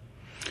dog.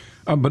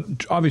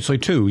 But obviously,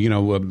 too,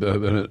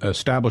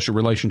 establish a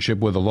relationship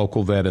with a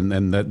local vet,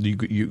 and that you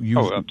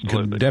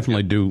can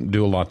definitely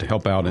do a lot to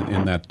help out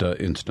in that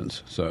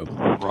instance. So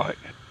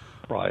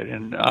right,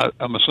 and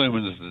I'm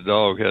assuming that the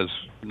dog has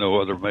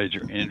no other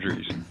major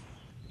injuries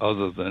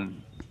other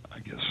than, I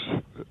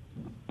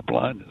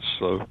blindness.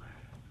 So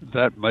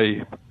it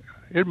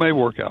may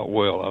work out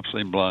well. I've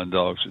seen blind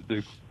dogs that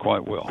do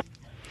quite well.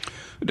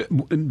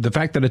 The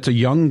fact that it's a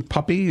young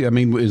puppy, I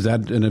mean, is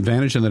that an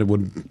advantage in that it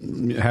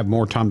would have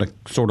more time to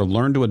sort of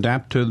learn to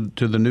adapt to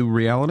the new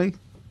reality?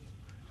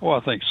 Well, I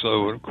think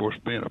so. And of course,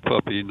 being a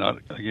puppy, not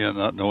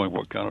knowing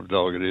what kind of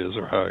dog it is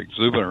or how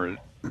exuberant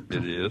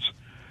it is,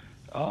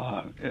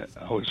 I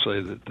would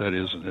say that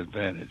is an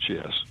advantage,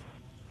 yes.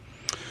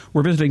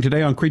 We're visiting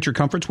today on Creature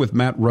Comforts with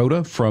Matt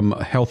Rhoda from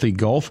Healthy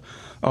Gulf.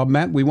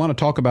 Matt, we want to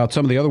talk about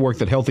some of the other work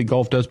that Healthy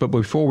Gulf does, but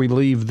before we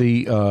leave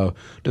the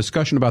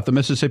discussion about the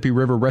Mississippi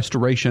River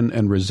Restoration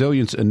and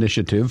Resilience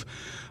Initiative,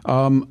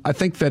 I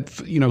think that,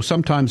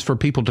 sometimes for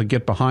people to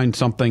get behind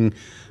something,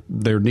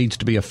 there needs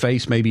to be a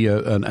face, maybe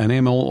an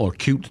animal or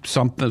cute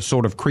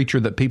sort of creature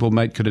that people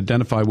could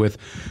identify with.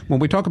 When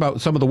we talk about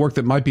some of the work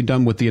that might be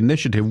done with the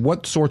initiative,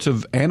 what sorts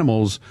of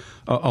animals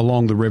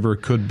along the river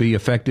could be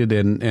affected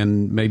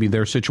and maybe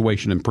their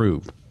situation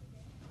improved?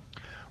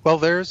 Well,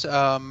 there's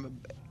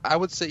I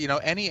would say,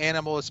 any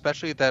animal,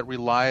 especially that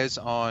relies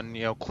on,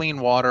 clean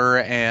water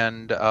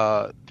and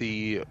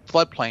the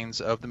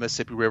floodplains of the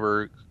Mississippi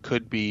River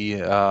could be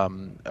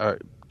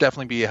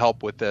definitely be a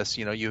help with this.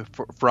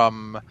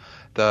 From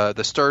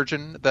the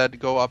sturgeon that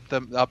go up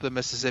the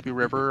Mississippi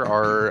River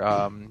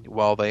are,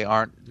 while they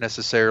aren't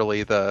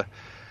necessarily the,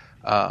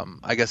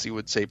 I guess you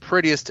would say,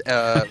 prettiest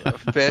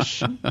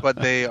fish, but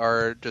they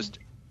are just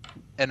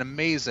an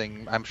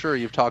amazing. I'm sure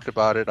you've talked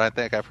about it. I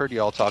think I've heard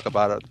you all talking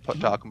about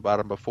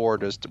them before.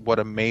 Just what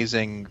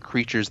amazing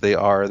creatures they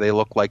are. They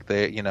look like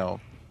they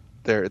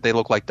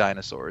look like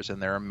dinosaurs,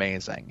 and they're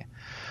amazing.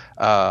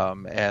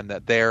 And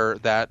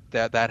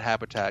that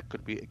habitat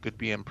could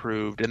be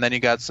improved. And then you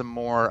got some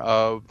more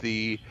of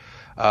the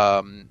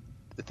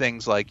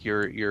things like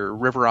your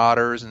river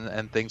otters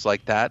and things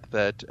like that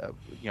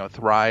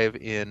thrive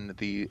in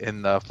the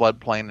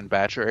floodplain and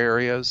batcher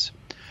areas,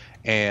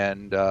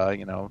 and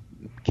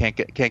can't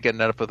get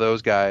enough of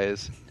those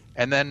guys.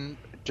 And then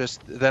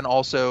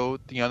also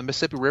the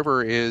Mississippi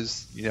River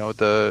is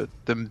the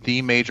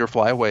major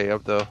flyway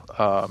of the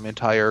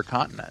entire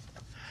continent,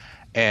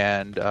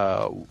 and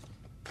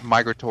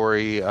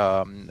migratory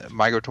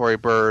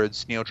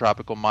birds,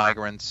 neotropical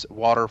migrants,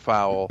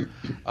 waterfowl,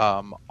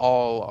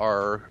 all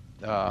are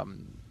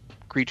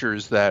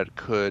creatures that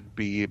could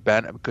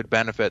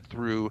benefit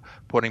through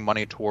putting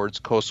money towards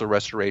coastal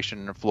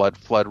restoration, flood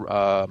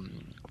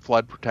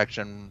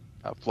protection,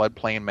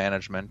 floodplain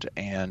management,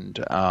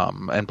 and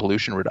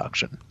pollution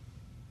reduction.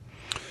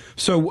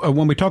 So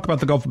when we talk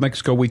about the Gulf of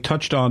Mexico, we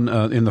touched on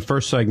in the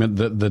first segment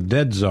the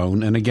dead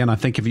zone. And again, I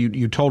think if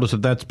you told us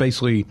that that's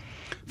basically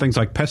things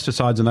like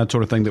pesticides and that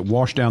sort of thing that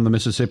wash down the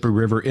Mississippi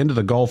River into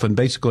the Gulf, and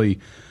basically,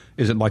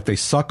 is it like they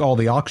suck all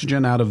the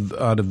oxygen out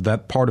of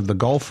that part of the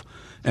Gulf,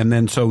 and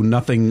then so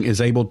nothing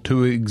is able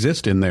to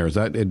exist in there?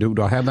 Do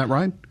I have that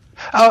right?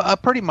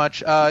 Pretty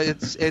much.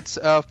 It's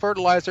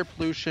fertilizer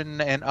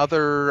pollution and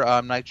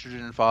other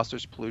nitrogen and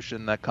phosphorus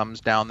pollution that comes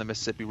down the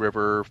Mississippi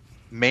River,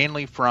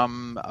 mainly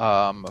from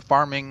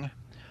farming,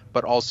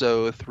 but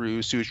also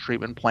through sewage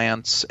treatment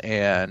plants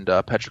and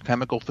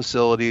petrochemical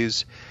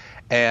facilities.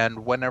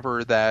 And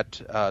whenever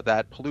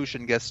that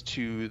pollution gets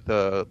to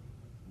the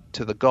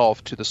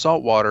Gulf, to the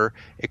saltwater,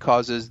 it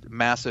causes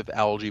massive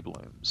algae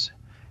blooms.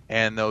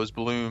 And those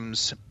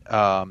blooms,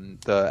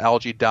 the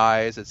algae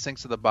dies, it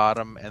sinks to the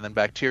bottom, and then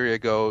bacteria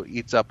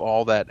eats up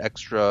all that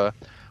extra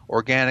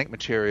organic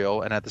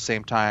material, and at the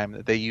same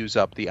time they use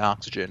up the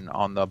oxygen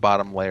on the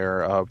bottom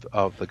layer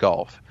of the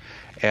Gulf.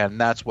 And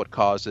that's what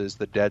causes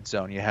the dead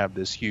zone. You have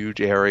this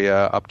huge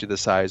area up to the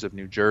size of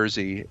New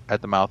Jersey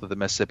at the mouth of the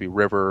Mississippi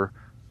River,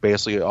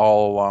 basically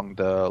all along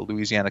the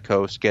Louisiana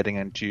coast, getting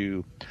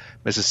into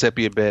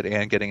Mississippi a bit,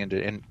 and getting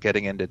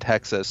into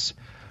Texas,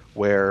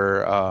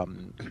 where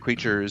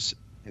creatures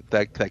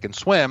that can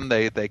swim,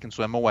 they can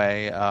swim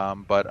away,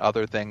 but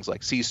other things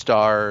like sea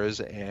stars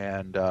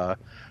and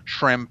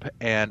shrimp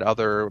and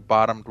other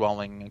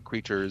bottom-dwelling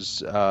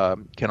creatures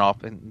can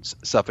often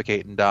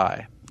suffocate and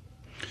die.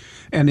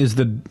 And is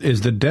the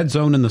dead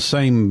zone in the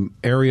same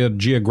area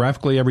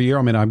geographically every year?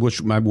 I mean, I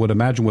would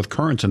imagine with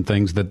currents and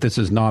things that this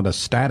is not a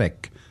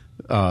static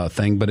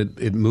thing, but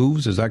it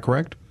moves. Is that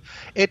correct?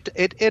 It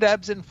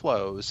ebbs and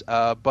flows,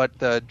 but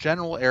the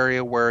general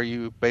area where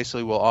you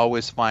basically will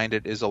always find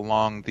it is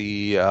along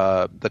the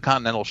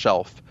continental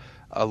shelf,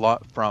 a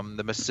lot from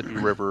the Mississippi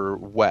River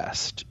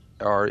west,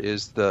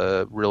 is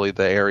really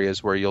the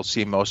areas where you'll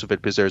see most of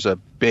it, because there's a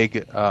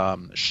big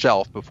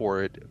shelf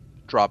before it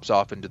drops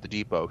off into the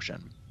deep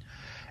ocean,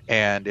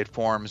 and it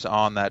forms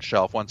on that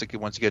shelf. Once you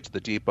get to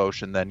the deep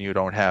ocean, then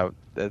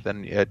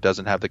it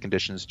doesn't have the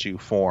conditions to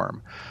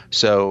form.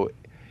 So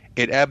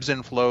it ebbs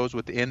and flows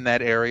within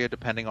that area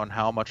depending on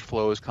how much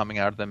flow is coming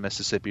out of the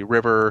Mississippi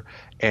River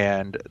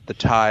and the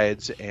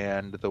tides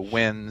and the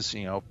winds.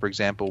 For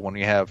example, when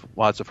you have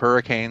lots of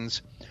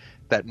hurricanes,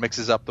 that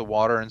mixes up the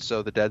water, and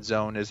so the dead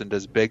zone isn't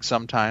as big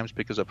sometimes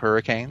because of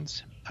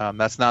hurricanes.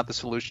 That's not the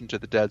solution to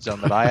the dead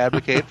zone that I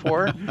advocate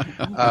for.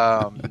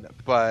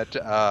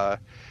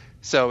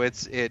 So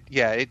it's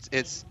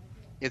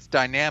it's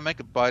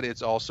dynamic, but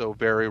it's also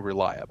very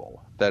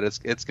reliable. That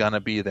it's going to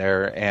be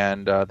there,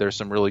 and there's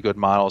some really good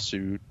models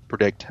to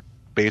predict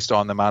based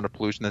on the amount of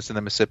pollution that's in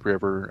the Mississippi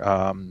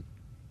River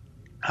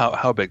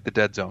how big the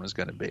dead zone is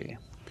going to be.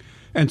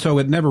 And so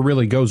it never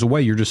really goes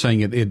away. You're just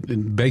saying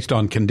it based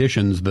on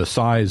conditions, the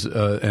size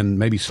and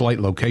maybe slight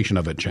location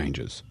of it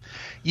changes.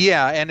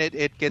 Yeah, and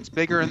it gets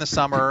bigger in the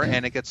summer,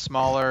 and it gets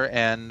smaller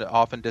and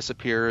often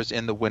disappears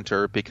in the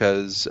winter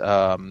because,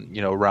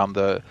 around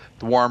the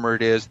warmer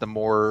it is, the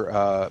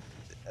more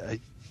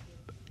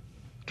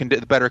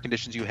the better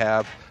conditions you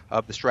have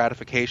of the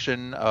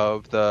stratification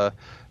of the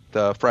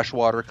fresh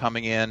water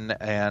coming in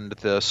and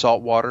the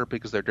salt water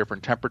because they're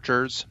different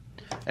temperatures.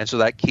 And so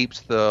that keeps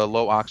the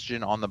low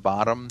oxygen on the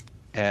bottom,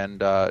 and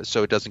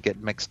so it doesn't get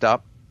mixed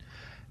up.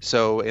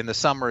 So in the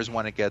summer is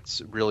when it gets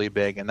really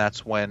big, and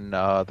that's when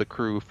the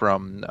crew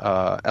from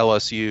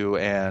LSU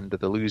and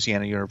the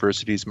Louisiana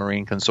University's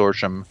Marine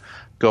Consortium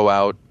go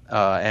out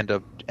end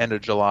of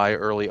July,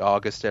 early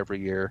August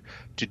every year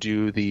to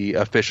do the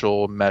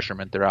official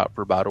measurement. They're out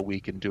for about a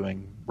week and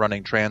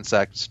running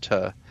transects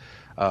to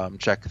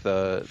check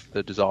the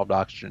dissolved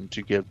oxygen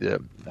to give the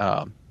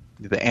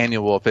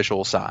annual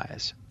official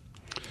size.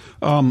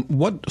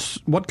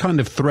 What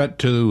kind of threat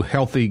to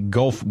healthy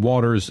Gulf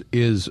waters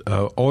is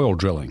oil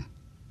drilling?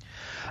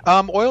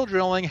 Oil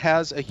drilling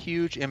has a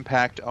huge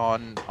impact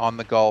on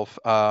the Gulf.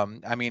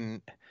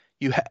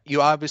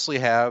 You obviously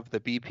have the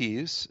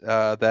BPs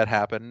that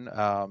happen,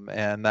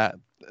 and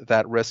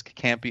that risk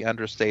can't be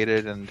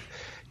understated. And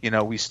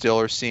we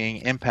still are seeing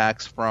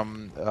impacts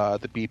from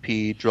the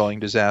BP drilling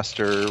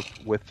disaster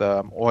with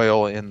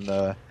oil in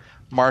the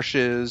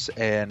marshes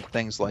and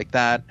things like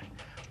that.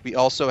 We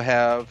also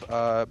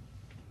have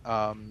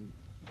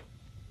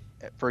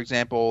for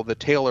example, the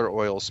Taylor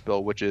oil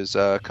spill, which is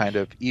kind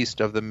of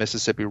east of the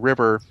Mississippi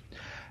River,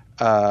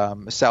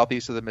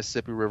 southeast of the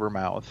Mississippi River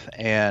mouth.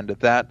 And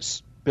that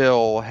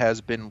spill has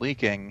been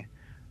leaking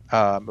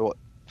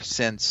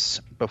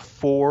since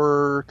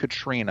before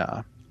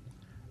Katrina.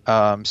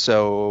 It's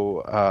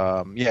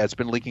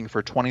been leaking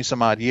for 20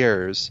 some odd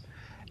years.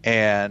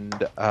 And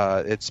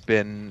it's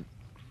been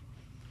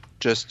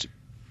just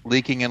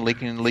leaking and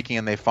leaking and leaking,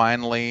 and they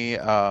finally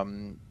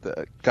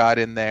got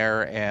in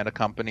there, and a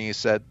company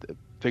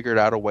figured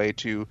out a way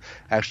to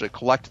actually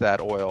collect that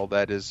oil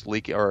that is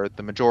leaking, or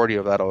the majority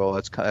of that oil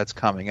that's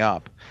coming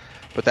up.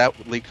 But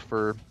that leaked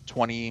for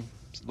 20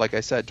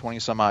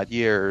 some odd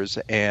years,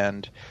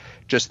 and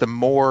just the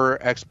more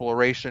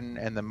exploration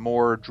and the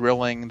more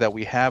drilling that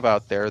we have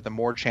out there, the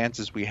more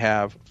chances we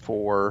have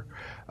for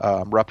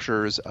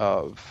ruptures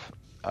of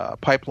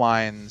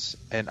pipelines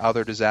and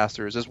other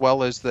disasters, as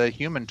well as the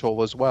human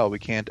toll as well. We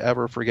can't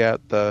ever forget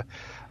the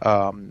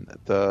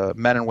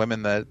men and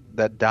women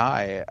that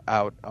die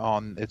out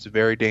on its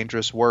very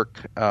dangerous work,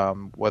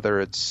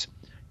 whether it's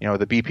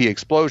the BP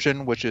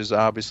explosion, which is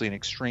obviously an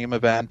extreme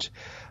event,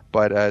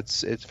 but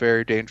it's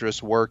very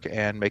dangerous work,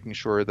 and making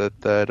sure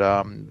that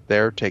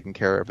they're taken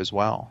care of as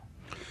well.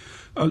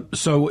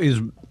 So is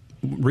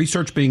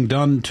research being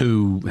done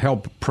to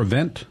help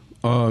prevent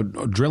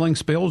drilling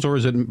spills, or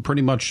is it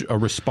pretty much a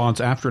response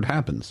after it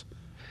happens?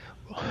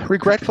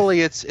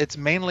 Regretfully, it's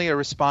mainly a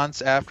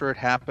response after it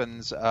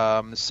happens.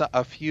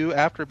 A few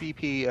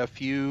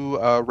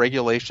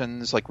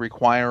regulations like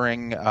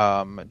requiring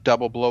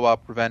double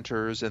blow-up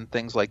preventers and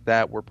things like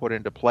that were put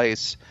into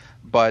place,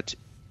 but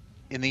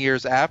in the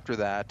years after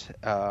that,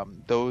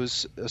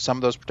 some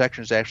of those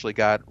protections actually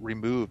got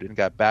removed and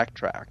got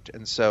backtracked,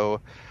 and so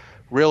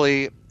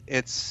really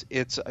it's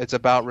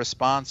about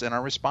response, and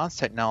our response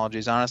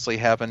technologies honestly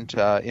haven't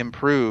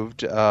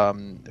improved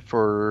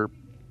for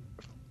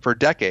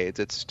decades.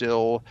 It's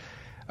still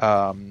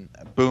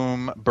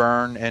boom,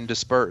 burn, and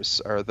disperse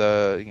are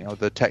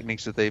the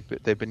techniques that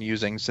they've been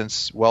using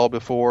since well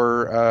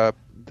before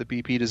the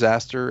BP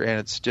disaster, and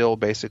it's still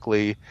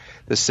basically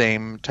the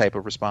same type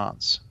of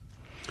response.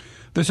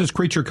 This is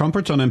Creature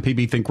Comforts on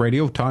MPB Think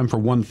Radio. Time for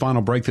one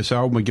final break this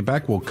hour. When we get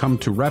back, we'll come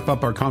to wrap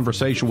up our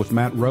conversation with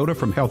Matt Rhoda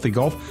from Healthy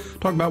Gulf,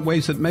 talk about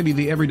ways that maybe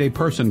the everyday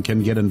person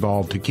can get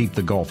involved to keep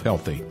the Gulf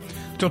healthy.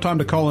 Still time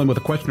to call in with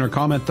a question or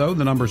comment, though.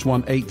 The number is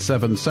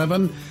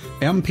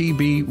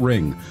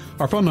 1-877-MPB-RING.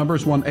 Our phone number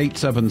is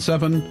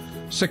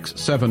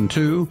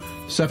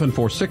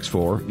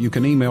 1-877-672-7464. You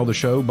can email the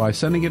show by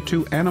sending it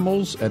to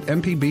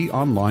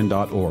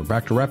animals@mpbonline.org.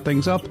 Back to wrap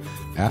things up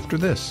after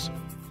this.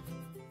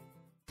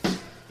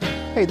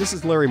 Hey, this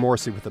is Larry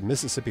Morrissey with the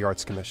Mississippi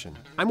Arts Commission.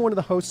 I'm one of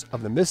the hosts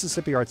of the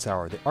Mississippi Arts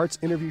Hour, the arts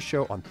interview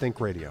show on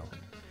Think Radio.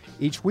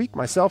 Each week,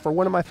 myself or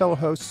one of my fellow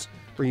hosts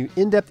bring you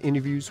in-depth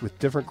interviews with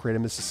different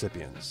creative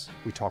Mississippians.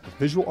 We talk with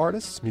visual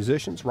artists,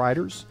 musicians,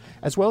 writers,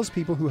 as well as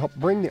people who help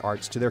bring the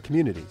arts to their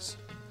communities.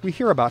 We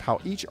hear about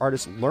how each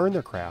artist learned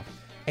their craft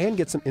and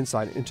get some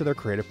insight into their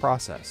creative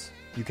process.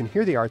 You can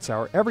hear the Arts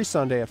Hour every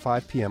Sunday at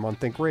 5 p.m. on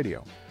Think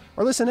Radio,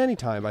 or listen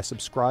anytime by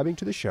subscribing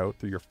to the show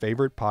through your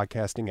favorite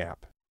podcasting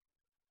app.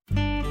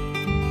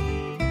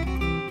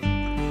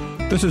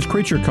 This is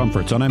Creature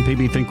Comforts on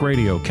MPB Think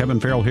Radio. Kevin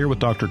Farrell here with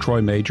Dr. Troy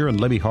Major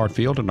and Libby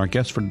Hartfield, and our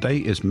guest for today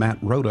is Matt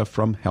Rhoda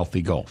from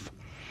Healthy Gulf.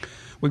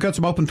 We've got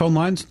some open phone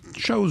lines.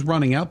 Show's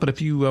running out, but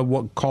if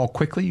you call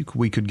quickly,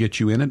 we could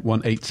get you in at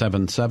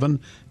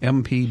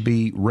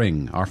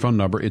 1-877-MPB-RING. Our phone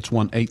number, it's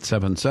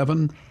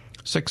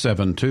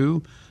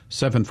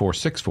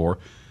 1-877-672-7464.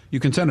 You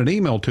can send an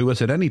email to us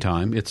at any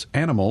time. It's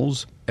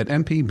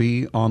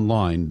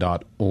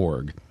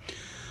animals@mpbonline.org.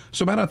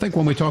 So, Matt, I think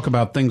when we talk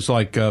about things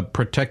like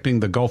protecting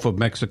the Gulf of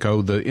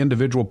Mexico, the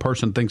individual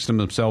person thinks to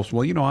themselves,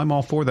 well, I'm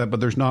all for that, but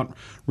there's not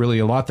really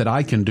a lot that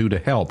I can do to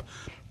help.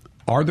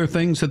 Are there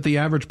things that the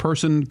average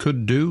person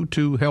could do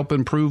to help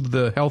improve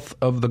the health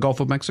of the Gulf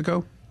of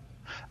Mexico?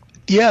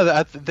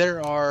 Yeah,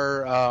 there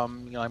are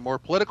more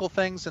political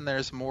things, and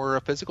there's more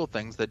physical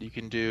things that you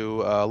can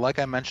do. Like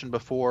I mentioned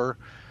before,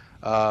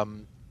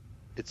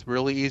 it's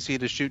really easy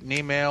to shoot an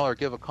email or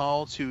give a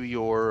call to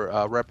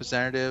your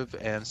representative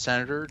and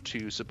senator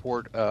to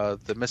support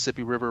the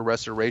Mississippi River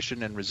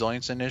Restoration and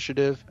Resilience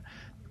Initiative,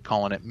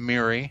 calling it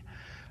MIRI,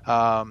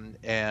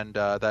 and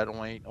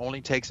that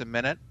only takes a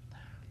minute.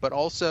 But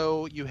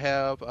also you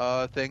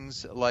have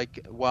things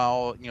like,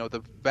 while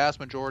the vast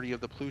majority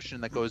of the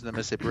pollution that goes in the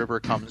Mississippi River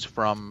comes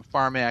from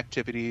farming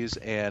activities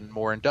and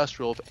more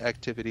industrial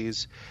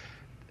activities,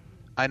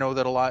 I know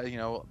that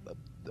a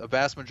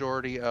vast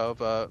majority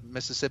of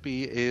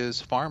Mississippi is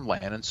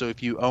farmland, and so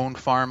if you own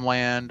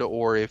farmland,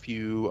 or if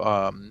you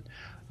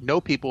know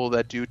people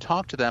that do,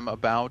 talk to them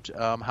about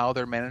how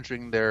they're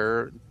managing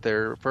their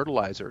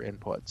fertilizer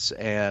inputs,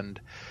 and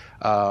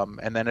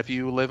then if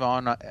you live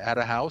at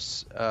a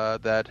house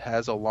that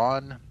has a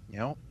lawn,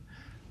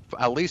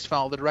 at least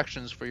follow the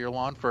directions for your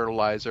lawn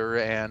fertilizer.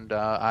 And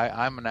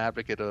I'm an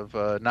advocate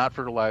of not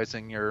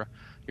fertilizing your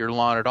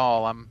lawn at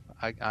all.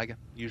 I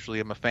usually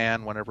am a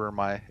fan whenever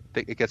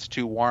it gets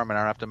too warm and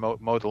I don't have to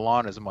mow the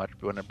lawn as much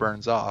when it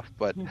burns off.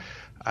 But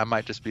I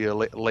might just be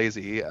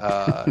lazy.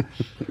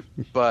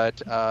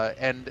 But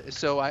and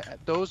so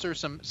those are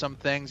some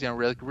things,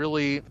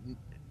 really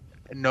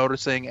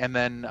noticing. And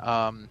then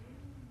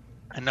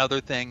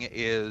another thing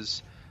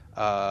is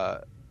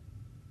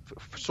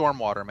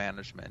stormwater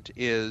management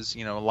is,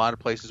 a lot of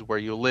places where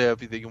you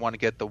live, you want to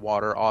get the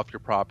water off your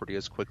property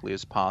as quickly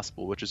as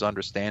possible, which is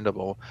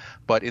understandable.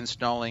 But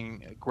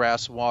installing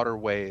grass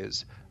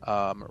waterways,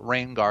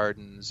 rain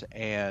gardens,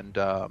 and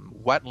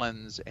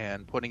wetlands,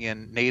 and putting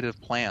in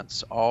native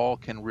plants all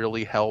can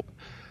really help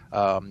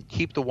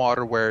keep the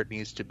water where it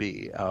needs to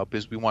be,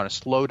 because we want to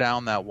slow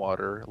down that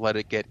water, let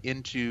it get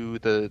into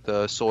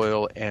the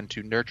soil, and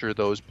to nurture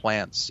those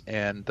plants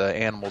and the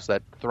animals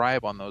that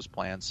thrive on those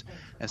plants,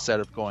 instead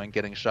of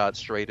getting shot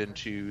straight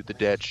into the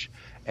ditch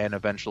and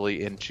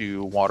eventually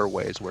into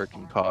waterways where it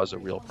can cause a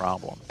real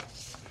problem.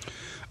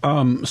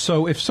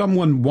 So if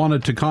someone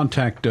wanted to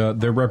contact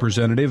their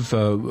representative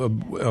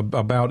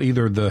about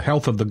either the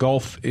health of the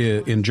Gulf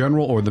in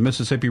general or the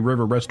Mississippi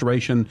River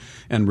Restoration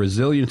and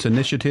Resilience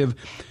Initiative,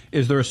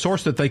 is there a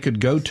source that they could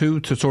go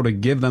to sort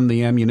of give them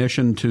the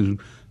ammunition to,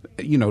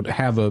 to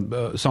have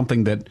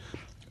something that,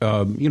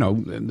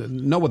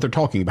 know what they're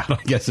talking about, I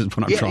guess is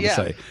what I'm trying to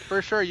say.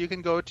 For sure. You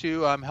can go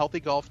to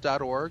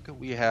healthygulf.org.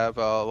 We have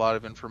a lot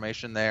of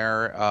information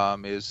there.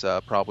 Is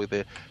probably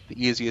the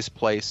easiest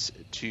place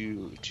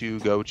to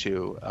go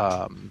to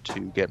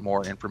get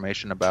more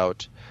information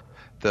about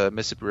the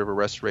Mississippi River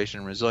Restoration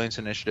and Resilience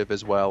Initiative,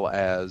 as well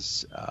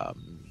as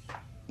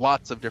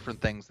lots of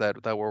different things that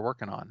we're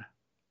working on.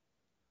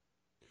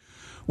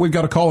 We've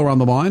got a caller on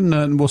the line,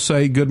 and we'll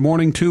say good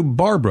morning to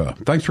Barbara.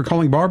 Thanks for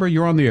calling, Barbara.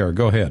 You're on the air.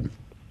 Go ahead.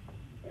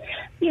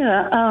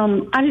 Yeah,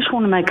 I just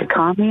want to make a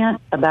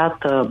comment about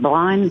the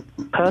blind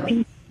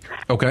puppy.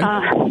 Okay.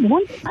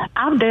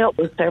 I've dealt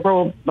with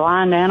several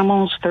blind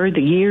animals through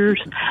the years.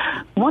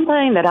 One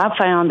thing that I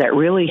found that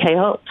really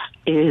helps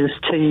is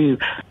to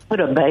put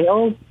a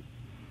bell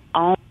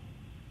on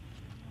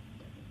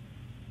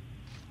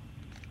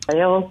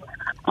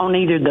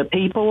either the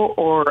people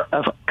or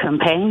a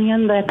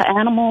companion that the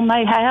animal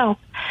may have.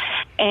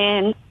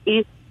 And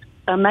it's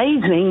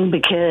amazing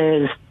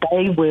because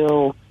they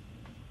will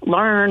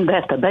learn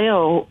that the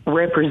bell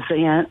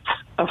represents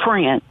a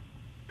friend.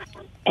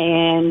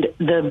 And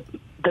the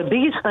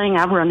biggest thing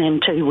I've run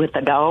into with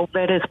a dog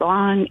that is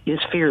blind is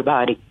fear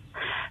biting.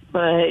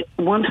 But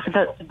once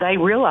they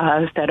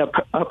realize that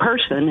a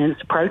person is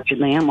approaching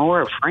them,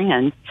 or a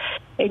friend,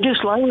 it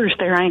just lowers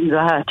their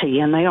anxiety,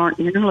 and they aren't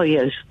nearly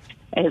as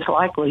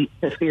likely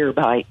to fear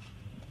bite.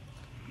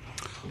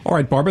 All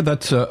right, Barbara,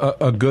 that's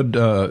a good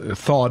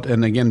thought,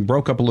 and again,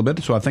 broke up a little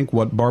bit. So I think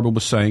what Barbara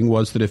was saying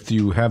was that if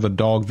you have a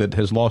dog that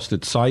has lost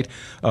its sight,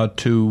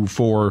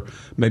 for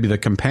maybe the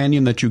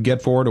companion that you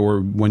get for it, or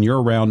when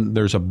you're around,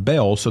 there's a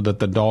bell, so that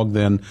the dog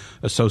then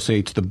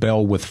associates the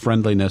bell with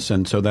friendliness,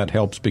 and so that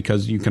helps,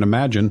 because you can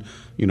imagine,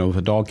 if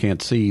a dog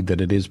can't see, that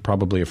it is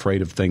probably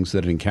afraid of things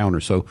that it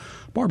encounters. So,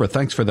 Barbara,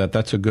 thanks for that.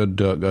 That's a good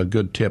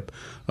tip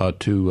for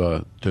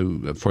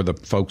the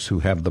folks who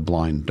have the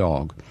blind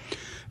dog.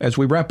 As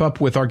we wrap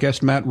up with our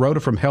guest, Matt Rhoda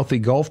from Healthy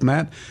Gulf.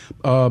 Matt,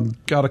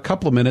 got a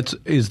couple of minutes.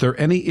 Is there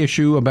any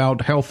issue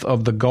about health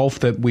of the Gulf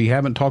that we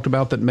haven't talked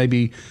about that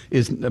maybe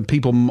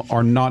people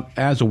are not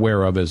as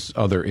aware of as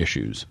other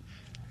issues?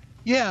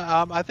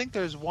 Yeah, I think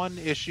there's one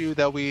issue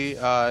that we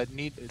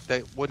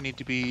would need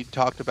to be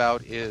talked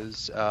about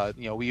is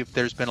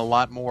there's been a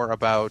lot more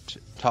about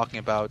talking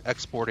about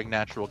exporting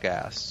natural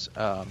gas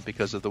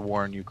because of the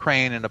war in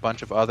Ukraine and a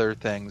bunch of other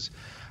things.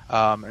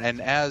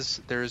 And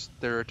as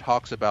there are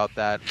talks about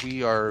that,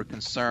 we are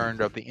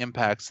concerned of the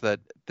impacts that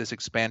this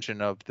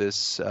expansion of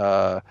this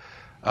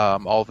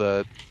all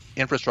the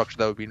infrastructure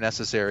that would be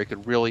necessary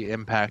could really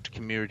impact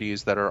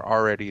communities that are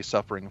already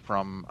suffering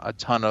from a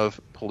ton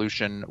of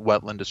pollution,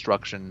 wetland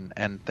destruction,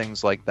 and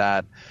things like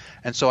that.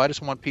 And so I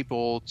just want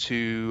people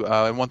to,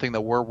 and one thing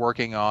that we're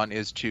working on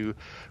is to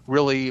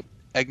really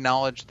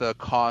acknowledge the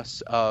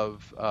costs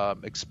of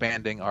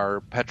expanding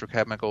our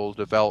petrochemical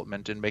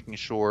development and making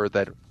sure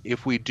that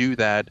if we do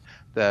that,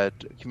 that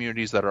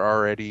communities that are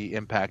already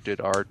impacted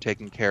are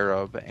taken care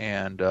of,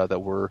 and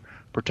that we're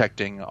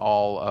protecting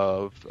all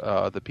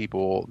of the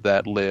people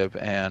that live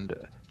and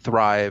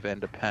thrive and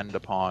depend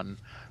upon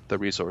the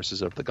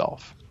resources of the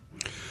Gulf.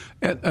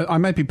 I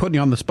might be putting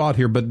you on the spot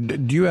here,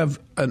 but do you have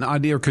an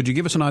idea, or could you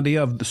give us an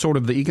idea of sort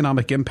of the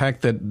economic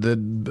impact that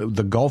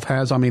the Gulf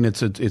has? I mean,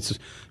 it's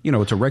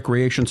a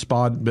recreation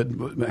spot,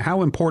 but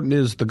how important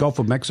is the Gulf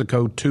of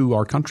Mexico to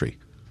our country?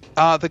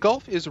 The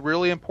Gulf is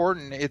really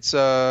important. It's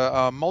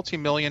a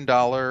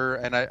multi-million-dollar,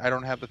 and I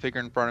don't have the figure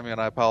in front of me, and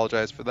I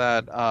apologize for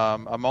that,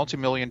 a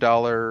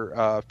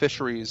multi-million-dollar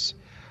fisheries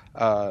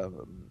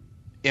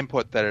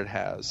input that it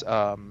has,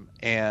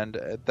 and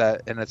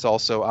it's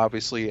also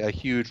obviously a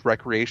huge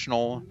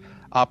recreational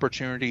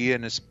opportunity.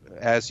 And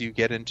as you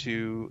get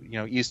into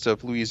east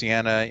of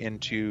Louisiana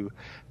into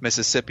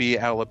Mississippi,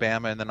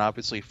 Alabama, and then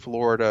obviously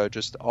Florida,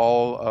 just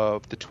all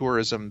of the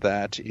tourism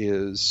that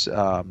is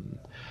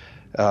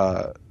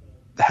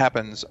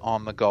happens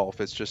on the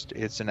Gulf.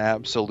 It's an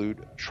absolute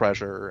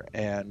treasure.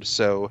 And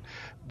so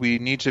we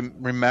need to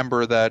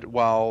remember that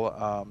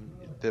while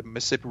the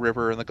Mississippi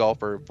River and the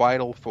Gulf are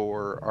vital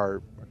for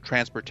our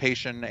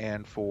transportation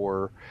and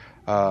for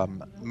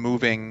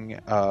moving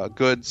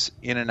goods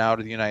in and out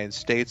of the United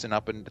States and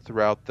up and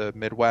throughout the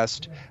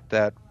Midwest,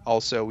 that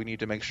also we need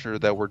to make sure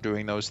that we're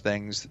doing those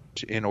things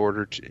in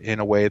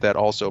a way that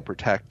also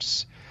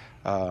protects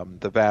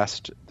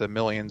the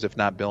millions, if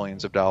not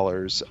billions, of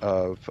dollars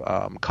of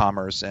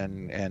commerce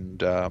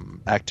and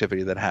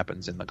activity that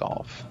happens in the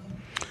Gulf.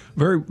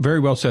 Very, very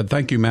well said.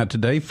 Thank you, Matt,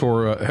 today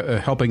for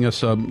helping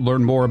us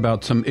learn more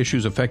about some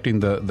issues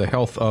affecting the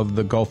health of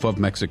the Gulf of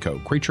Mexico.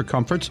 Creature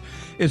Comforts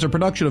is a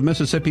production of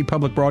Mississippi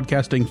Public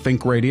Broadcasting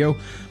Think Radio,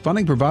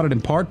 funding provided in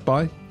part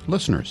by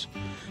listeners.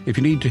 If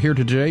you need to hear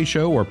today's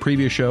show or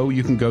previous show,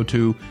 you can go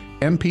to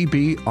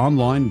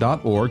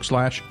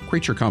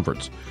mpbonline.org/Creature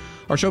Comforts.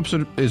 Our show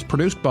is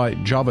produced by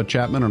Java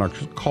Chapman, and our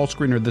call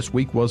screener this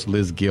week was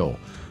Liz Gill.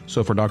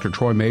 So for Dr.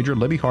 Troy Major,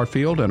 Libby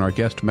Hartfield, and our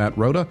guest Matt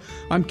Rhoda,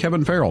 I'm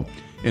Kevin Farrell,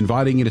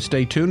 inviting you to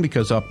stay tuned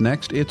because up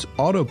next, it's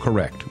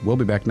AutoCorrect. We'll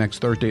be back next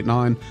Thursday at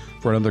 9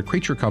 for another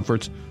Creature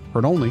Comforts,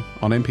 heard only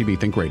on MPB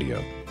Think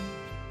Radio.